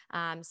offer.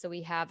 So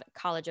we have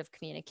College of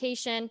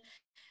Communication,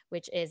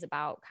 which is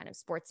about kind of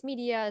sports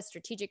media,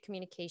 strategic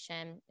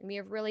communication. And we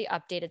have really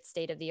updated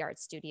state-of-the-art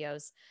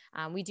studios.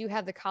 We do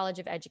have the College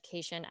of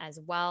Education as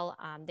well.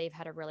 They've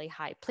had a really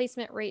high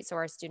placement rate, so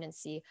our students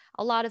see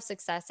a lot of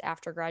success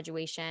after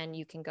graduation.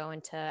 You can go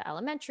into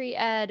elementary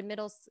ed,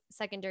 middle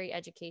secondary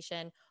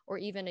education, or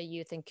even a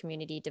youth and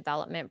community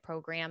development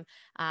program,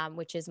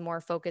 which is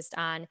more focused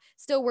on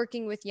still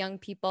working with young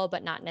people,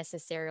 but not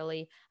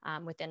necessarily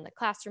within the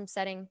classroom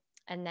setting.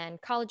 And then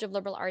College of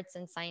Liberal Arts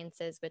and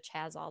Sciences, which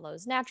has all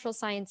those natural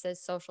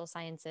sciences, social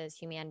sciences,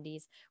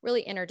 humanities,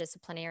 really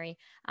interdisciplinary.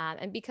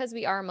 And because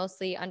we are a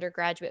mostly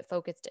undergraduate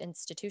focused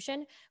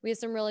institution, we have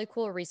some really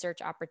cool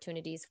research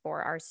opportunities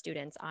for our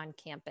students on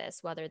campus,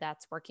 whether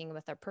that's working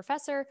with a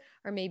professor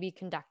or maybe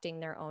conducting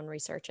their own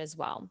research as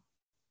well.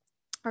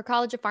 Our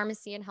College of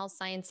Pharmacy and Health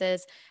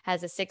Sciences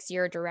has a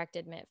 6-year direct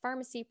admit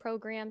pharmacy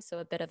program, so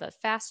a bit of a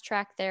fast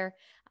track there.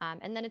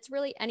 And then it's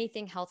really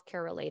anything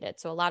healthcare related.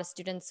 So a lot of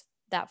students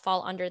that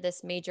fall under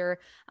this major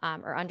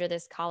or under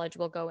this college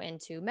will go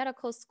into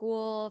medical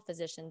school,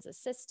 physician's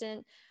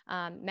assistant,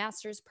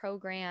 master's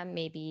program,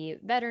 maybe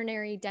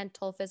veterinary,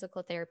 dental,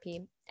 physical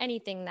therapy,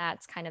 anything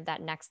that's kind of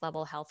that next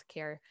level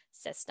healthcare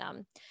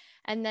system.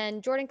 And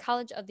then Jordan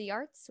College of the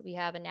Arts, we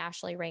have a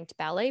nationally ranked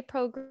ballet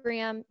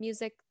program,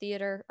 music,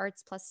 theater,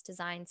 arts plus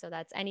design. So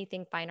that's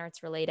anything fine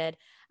arts related.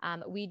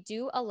 We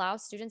do allow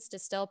students to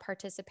still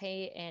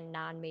participate in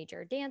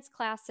non-major dance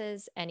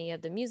classes, any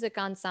of the music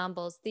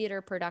ensembles,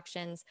 theater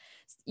productions,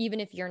 even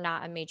if you're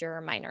not a major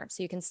or minor.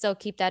 So you can still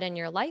keep that in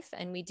your life.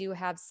 And we do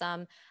have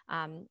some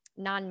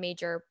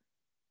non-major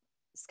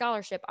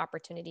scholarship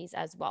opportunities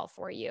as well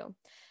for you.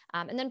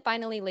 And then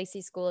finally,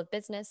 Lacey School of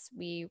Business,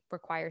 we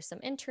require some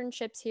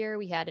internships here.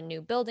 We had a new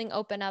building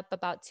open up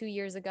about 2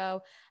 years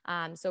ago.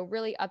 So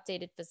really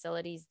updated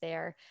facilities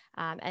there.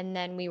 And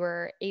then we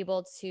were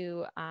able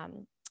to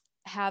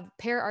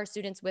pair our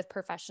students with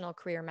professional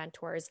career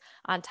mentors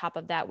on top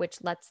of that,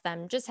 which lets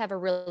them just have a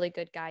really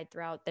good guide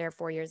throughout their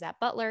 4 years at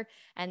Butler,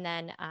 and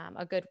then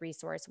a good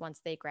resource once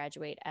they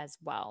graduate as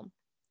well.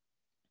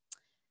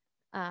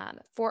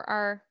 For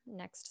our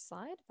next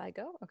slide, if I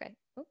go, okay,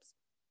 oops.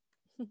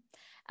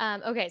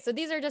 Okay, so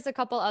these are just a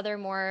couple other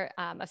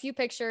a few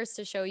pictures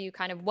to show you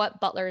kind of what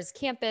Butler's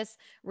campus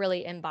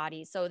really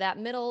embodies. So that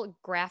middle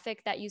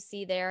graphic that you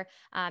see there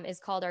is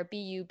called our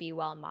Be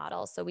Well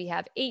model. So we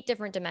have 8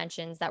 different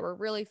dimensions that we're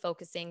really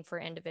focusing for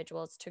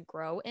individuals to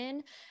grow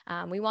in.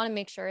 We want to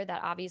make sure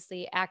that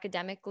obviously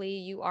academically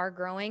you are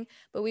growing,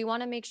 but we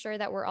want to make sure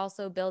that we're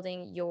also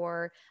building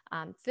your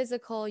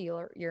physical,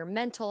 your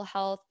mental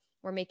health.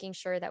 We're making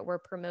sure that we're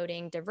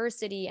promoting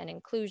diversity and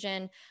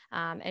inclusion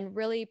and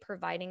really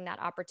providing that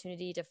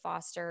opportunity to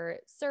foster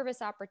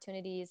service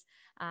opportunities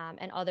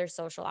and other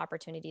social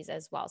opportunities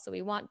as well. So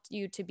we want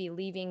you to be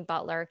leaving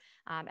Butler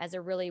as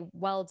a really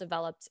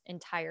well-developed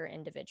entire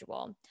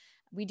individual.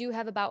 We do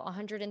have about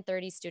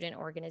 130 student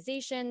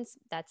organizations.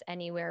 That's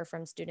anywhere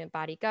from student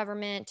body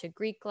government to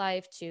Greek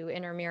life to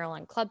intramural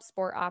and club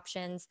sport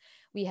options.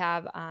 We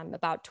have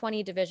about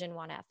 20 Division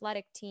I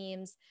athletic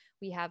teams.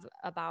 We have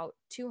about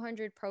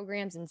 200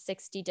 programs in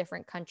 60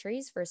 different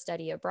countries for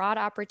study abroad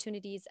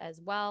opportunities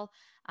as well.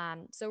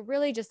 So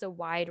really just a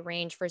wide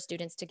range for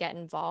students to get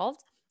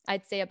involved.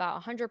 I'd say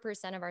about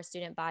 100% of our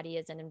student body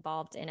is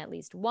involved in at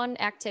least one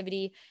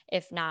activity,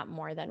 if not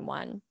more than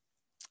one.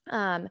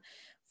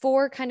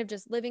 For kind of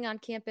just living on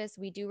campus,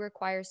 we do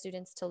require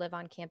students to live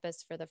on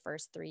campus for the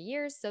first 3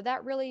 years. So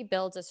that really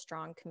builds a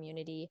strong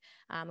community.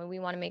 And we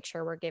want to make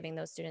sure we're giving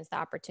those students the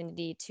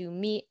opportunity to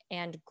meet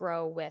and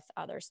grow with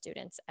other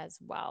students as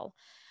well.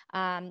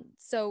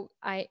 So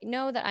I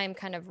know that I'm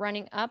kind of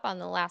running up on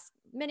the last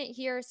minute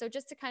here. So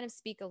just to kind of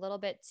speak a little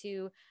bit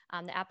to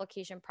the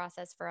application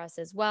process for us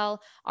as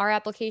well. Our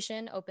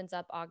application opens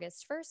up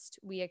August 1st.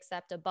 We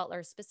accept a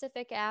Butler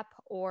specific app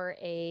or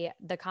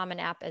the common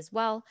app as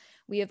well.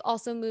 We have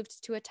also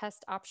moved to a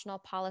test optional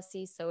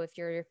policy. So if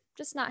you're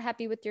just not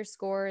happy with your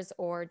scores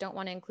or don't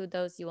want to include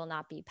those, you will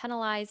not be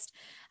penalized.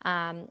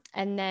 And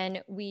then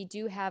we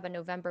do have a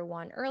November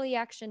 1 early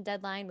action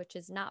deadline, which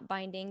is not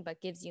binding, but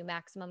gives you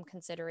maximum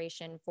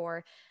consideration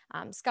for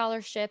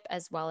scholarship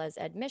as well as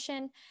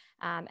admission.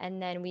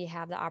 And then we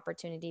have the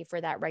opportunity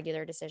for that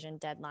regular decision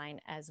deadline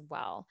as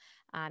well.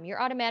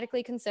 You're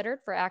automatically considered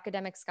for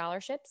academic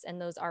scholarships, and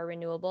those are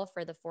renewable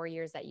for the 4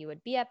 years that you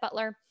would be at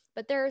Butler.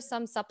 But there are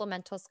some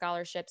supplemental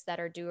scholarships that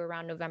are due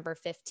around November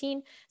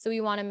 15. So we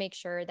want to make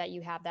sure that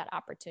you have that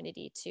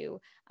opportunity to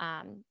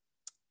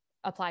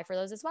apply for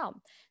those as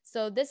well.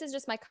 So this is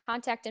just my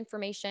contact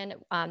information.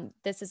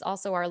 This is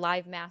also our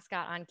live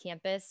mascot on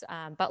campus,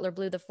 Butler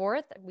Blue the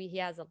Fourth. He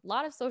has a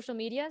lot of social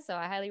media, so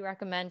I highly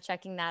recommend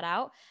checking that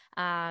out.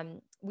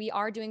 We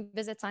are doing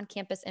visits on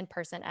campus in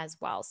person as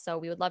well. So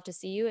we would love to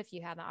see you if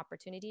you have an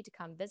opportunity to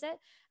come visit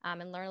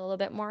and learn a little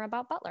bit more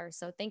about Butler.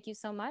 So thank you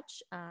so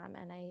much.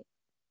 And I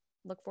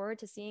look forward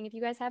to seeing if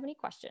you guys have any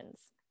questions.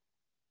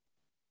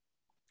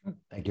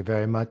 Thank you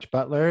very much,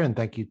 Butler, and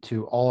thank you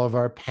to all of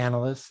our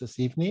panelists this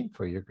evening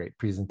for your great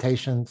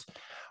presentations.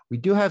 We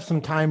do have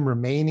some time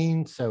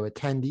remaining, so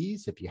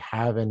attendees, if you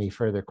have any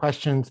further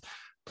questions,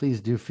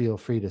 please do feel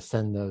free to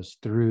send those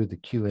through the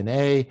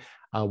Q&A.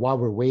 While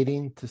we're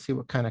waiting to see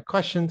what kind of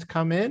questions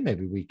come in,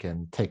 maybe we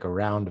can take a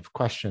round of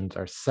questions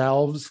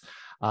ourselves.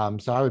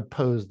 So I would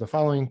pose the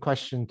following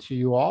question to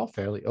you all,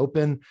 fairly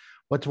open.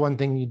 What's one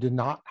thing you did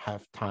not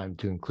have time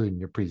to include in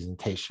your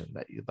presentation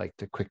that you'd like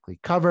to quickly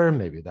cover?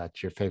 Maybe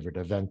that's your favorite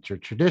event or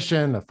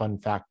tradition, a fun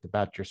fact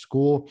about your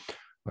school,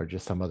 or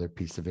just some other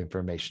piece of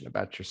information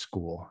about your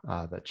school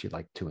that you'd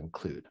like to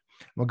include.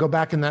 We'll go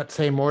back in that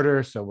same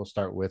order. So we'll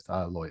start with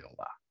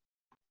Loyola.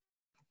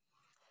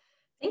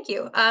 Thank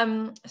you.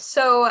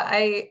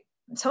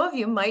 Some of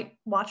you might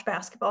watch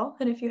basketball,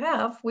 and if you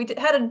have, we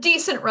had a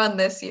decent run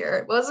this year.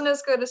 It wasn't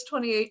as good as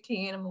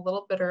 2018. I'm a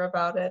little bitter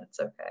about it. It's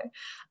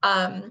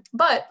okay.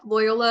 But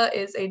Loyola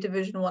is a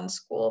Division I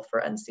school for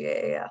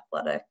NCAA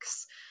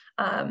athletics.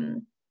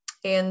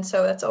 And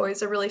so that's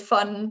always a really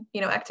fun,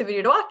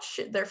 activity to watch.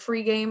 They're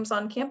free games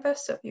on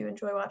campus. So if you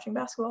enjoy watching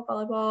basketball,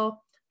 volleyball,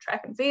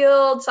 track and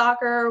field,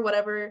 soccer,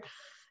 whatever,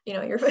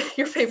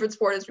 your favorite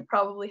sport is, we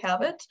probably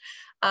have it.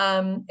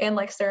 And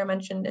like Sarah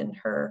mentioned in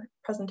her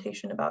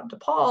presentation about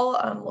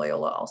DePaul,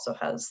 Loyola also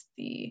has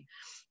the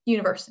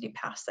university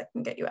pass that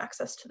can get you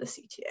access to the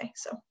CTA.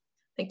 So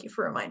thank you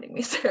for reminding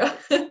me, Sarah.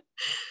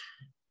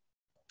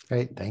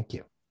 Great, thank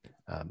you.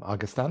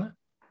 Augustana?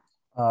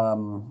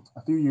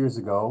 A few years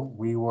ago,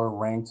 we were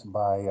ranked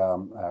by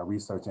a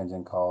research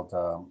engine called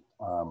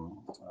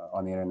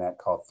on the internet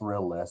called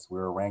Thrill List. We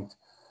were ranked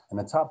in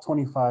the top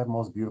 25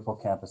 most beautiful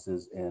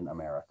campuses in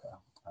America.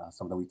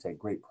 Something we take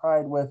great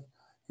pride with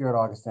here at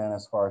Augustana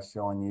as far as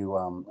showing you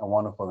a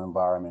wonderful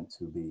environment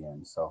to be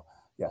in. So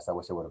yes, I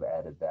wish I would have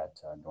added that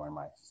during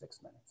my 6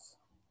 minutes.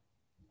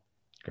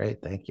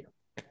 Great, thank you.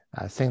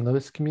 St.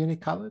 Louis Community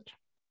College?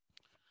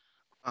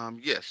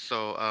 Yes,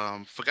 so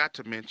forgot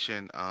to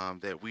mention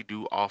that we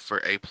do offer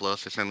A+ at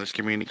St. Louis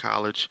Community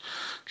College.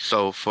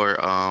 So for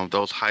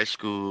those high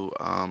school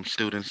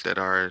students that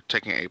are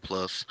taking A+,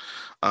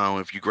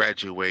 if you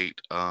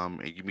graduate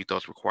and you meet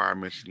those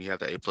requirements and you have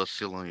the A+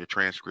 seal on your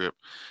transcript,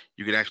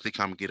 you can actually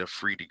come get a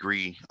free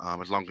degree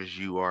as long as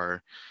you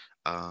are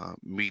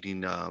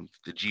meeting the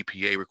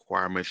GPA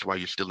requirements while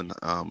you're still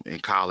in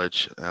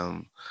college.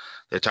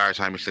 The entire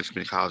time you're still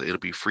in college, it'll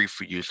be free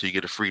for you, so you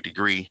get a free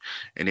degree.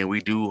 And then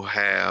we do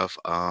have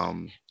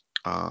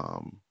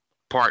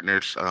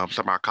partners, some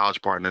of our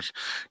college partners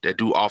that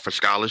do offer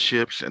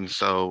scholarships, and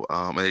so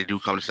and they do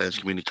come to St. Louis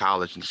Community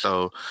College. And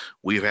so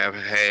we have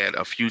had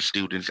a few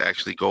students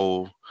actually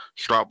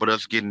start with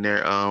us getting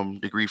their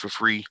degree for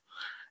free,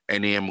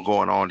 and then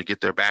going on to get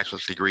their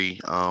bachelor's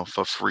degree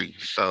for free.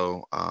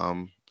 So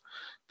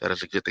that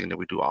is a good thing that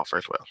we do offer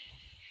as well.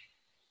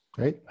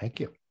 Great,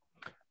 thank you.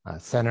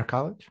 Center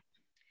College?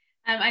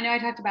 I know I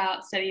talked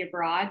about study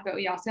abroad, but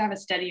we also have a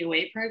study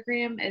away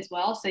program as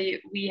well. So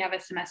we have a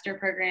semester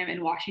program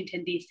in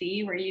Washington,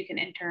 D.C., where you can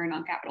intern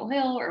on Capitol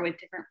Hill or with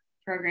different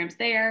programs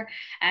there.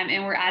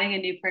 And we're adding a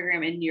new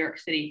program in New York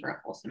City for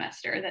a full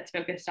semester that's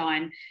focused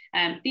on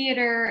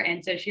theater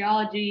and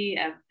sociology,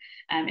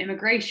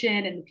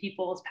 immigration, and the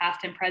peoples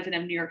past and present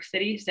of New York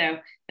City. So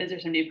those are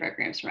some new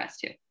programs from us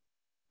too.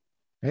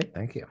 Great,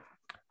 thank you.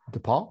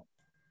 DePaul?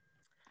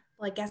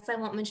 Well, I guess I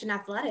won't mention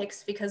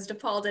athletics because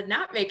DePaul did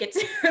not make it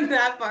to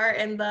that far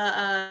in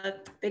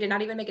they did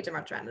not even make it to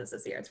March Madness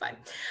this year. It's fine.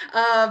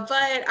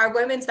 But our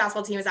women's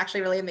basketball team is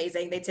actually really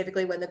amazing. They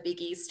typically win the Big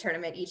East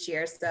tournament each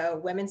year. So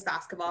women's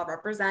basketball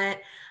represent.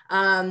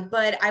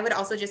 But I would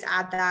also just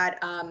add that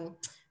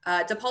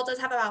DePaul does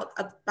have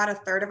about a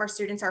third of our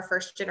students are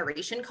first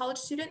generation college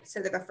students. So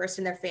they're the first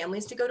in their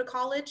families to go to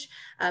college.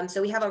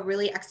 So we have a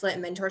really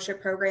excellent mentorship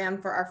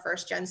program for our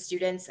first gen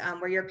students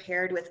where you're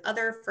paired with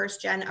other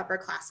first gen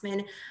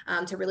upperclassmen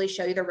to really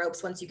show you the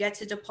ropes once you get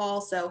to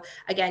DePaul. So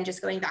again, just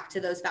going back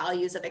to those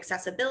values of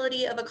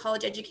accessibility of a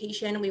college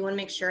education, we want to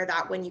make sure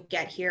that when you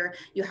get here,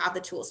 you have the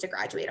tools to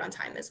graduate on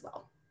time as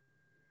well.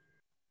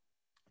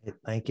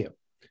 Thank you.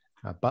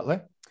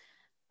 Butler?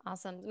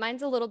 Awesome.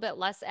 Mine's a little bit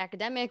less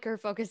academic or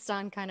focused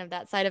on kind of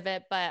that side of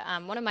it, but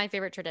one of my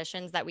favorite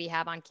traditions that we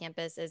have on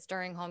campus is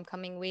during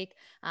homecoming week.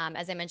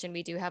 As I mentioned,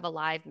 we do have a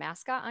live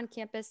mascot on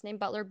campus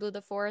named Butler Blue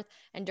the Fourth,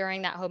 and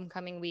during that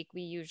homecoming week,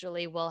 we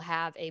usually will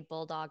have a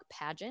bulldog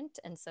pageant,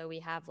 and so we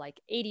have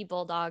like 80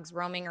 bulldogs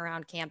roaming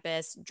around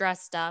campus,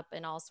 dressed up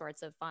in all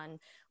sorts of fun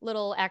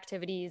little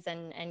activities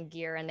and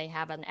gear, and they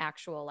have an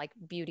actual like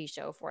beauty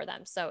show for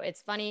them. So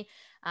it's funny.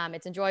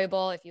 It's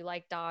enjoyable. If you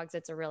like dogs,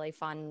 it's a really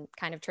fun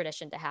kind of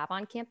tradition to have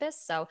on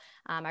campus. So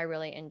I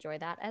really enjoy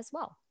that as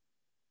well.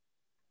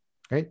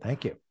 Great,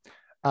 thank you.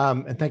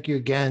 And thank you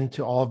again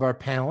to all of our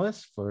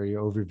panelists for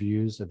your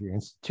overviews of your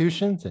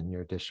institutions and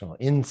your additional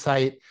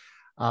insight.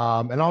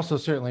 And also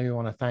certainly we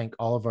want to thank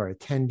all of our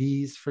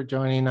attendees for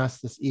joining us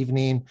this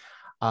evening.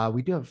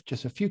 We do have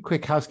just a few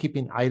quick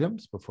housekeeping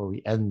items before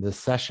we end this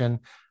session.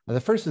 The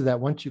first is that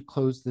once you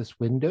close this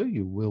window,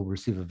 you will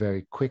receive a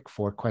very quick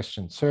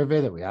 4-question survey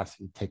that we ask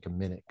you to take a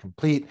minute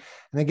complete.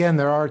 And again,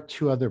 there are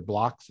 2 other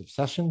blocks of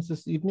sessions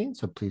this evening,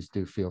 so please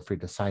do feel free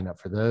to sign up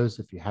for those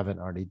if you haven't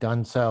already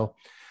done so.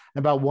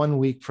 About 1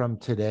 week from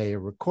today, a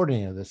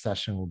recording of the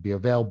session will be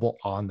available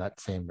on that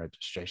same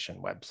registration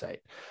website.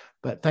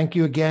 But thank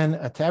you again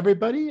to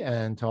everybody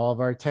and to all of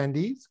our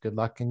attendees. Good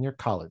luck in your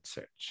college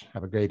search.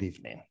 Have a great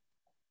evening.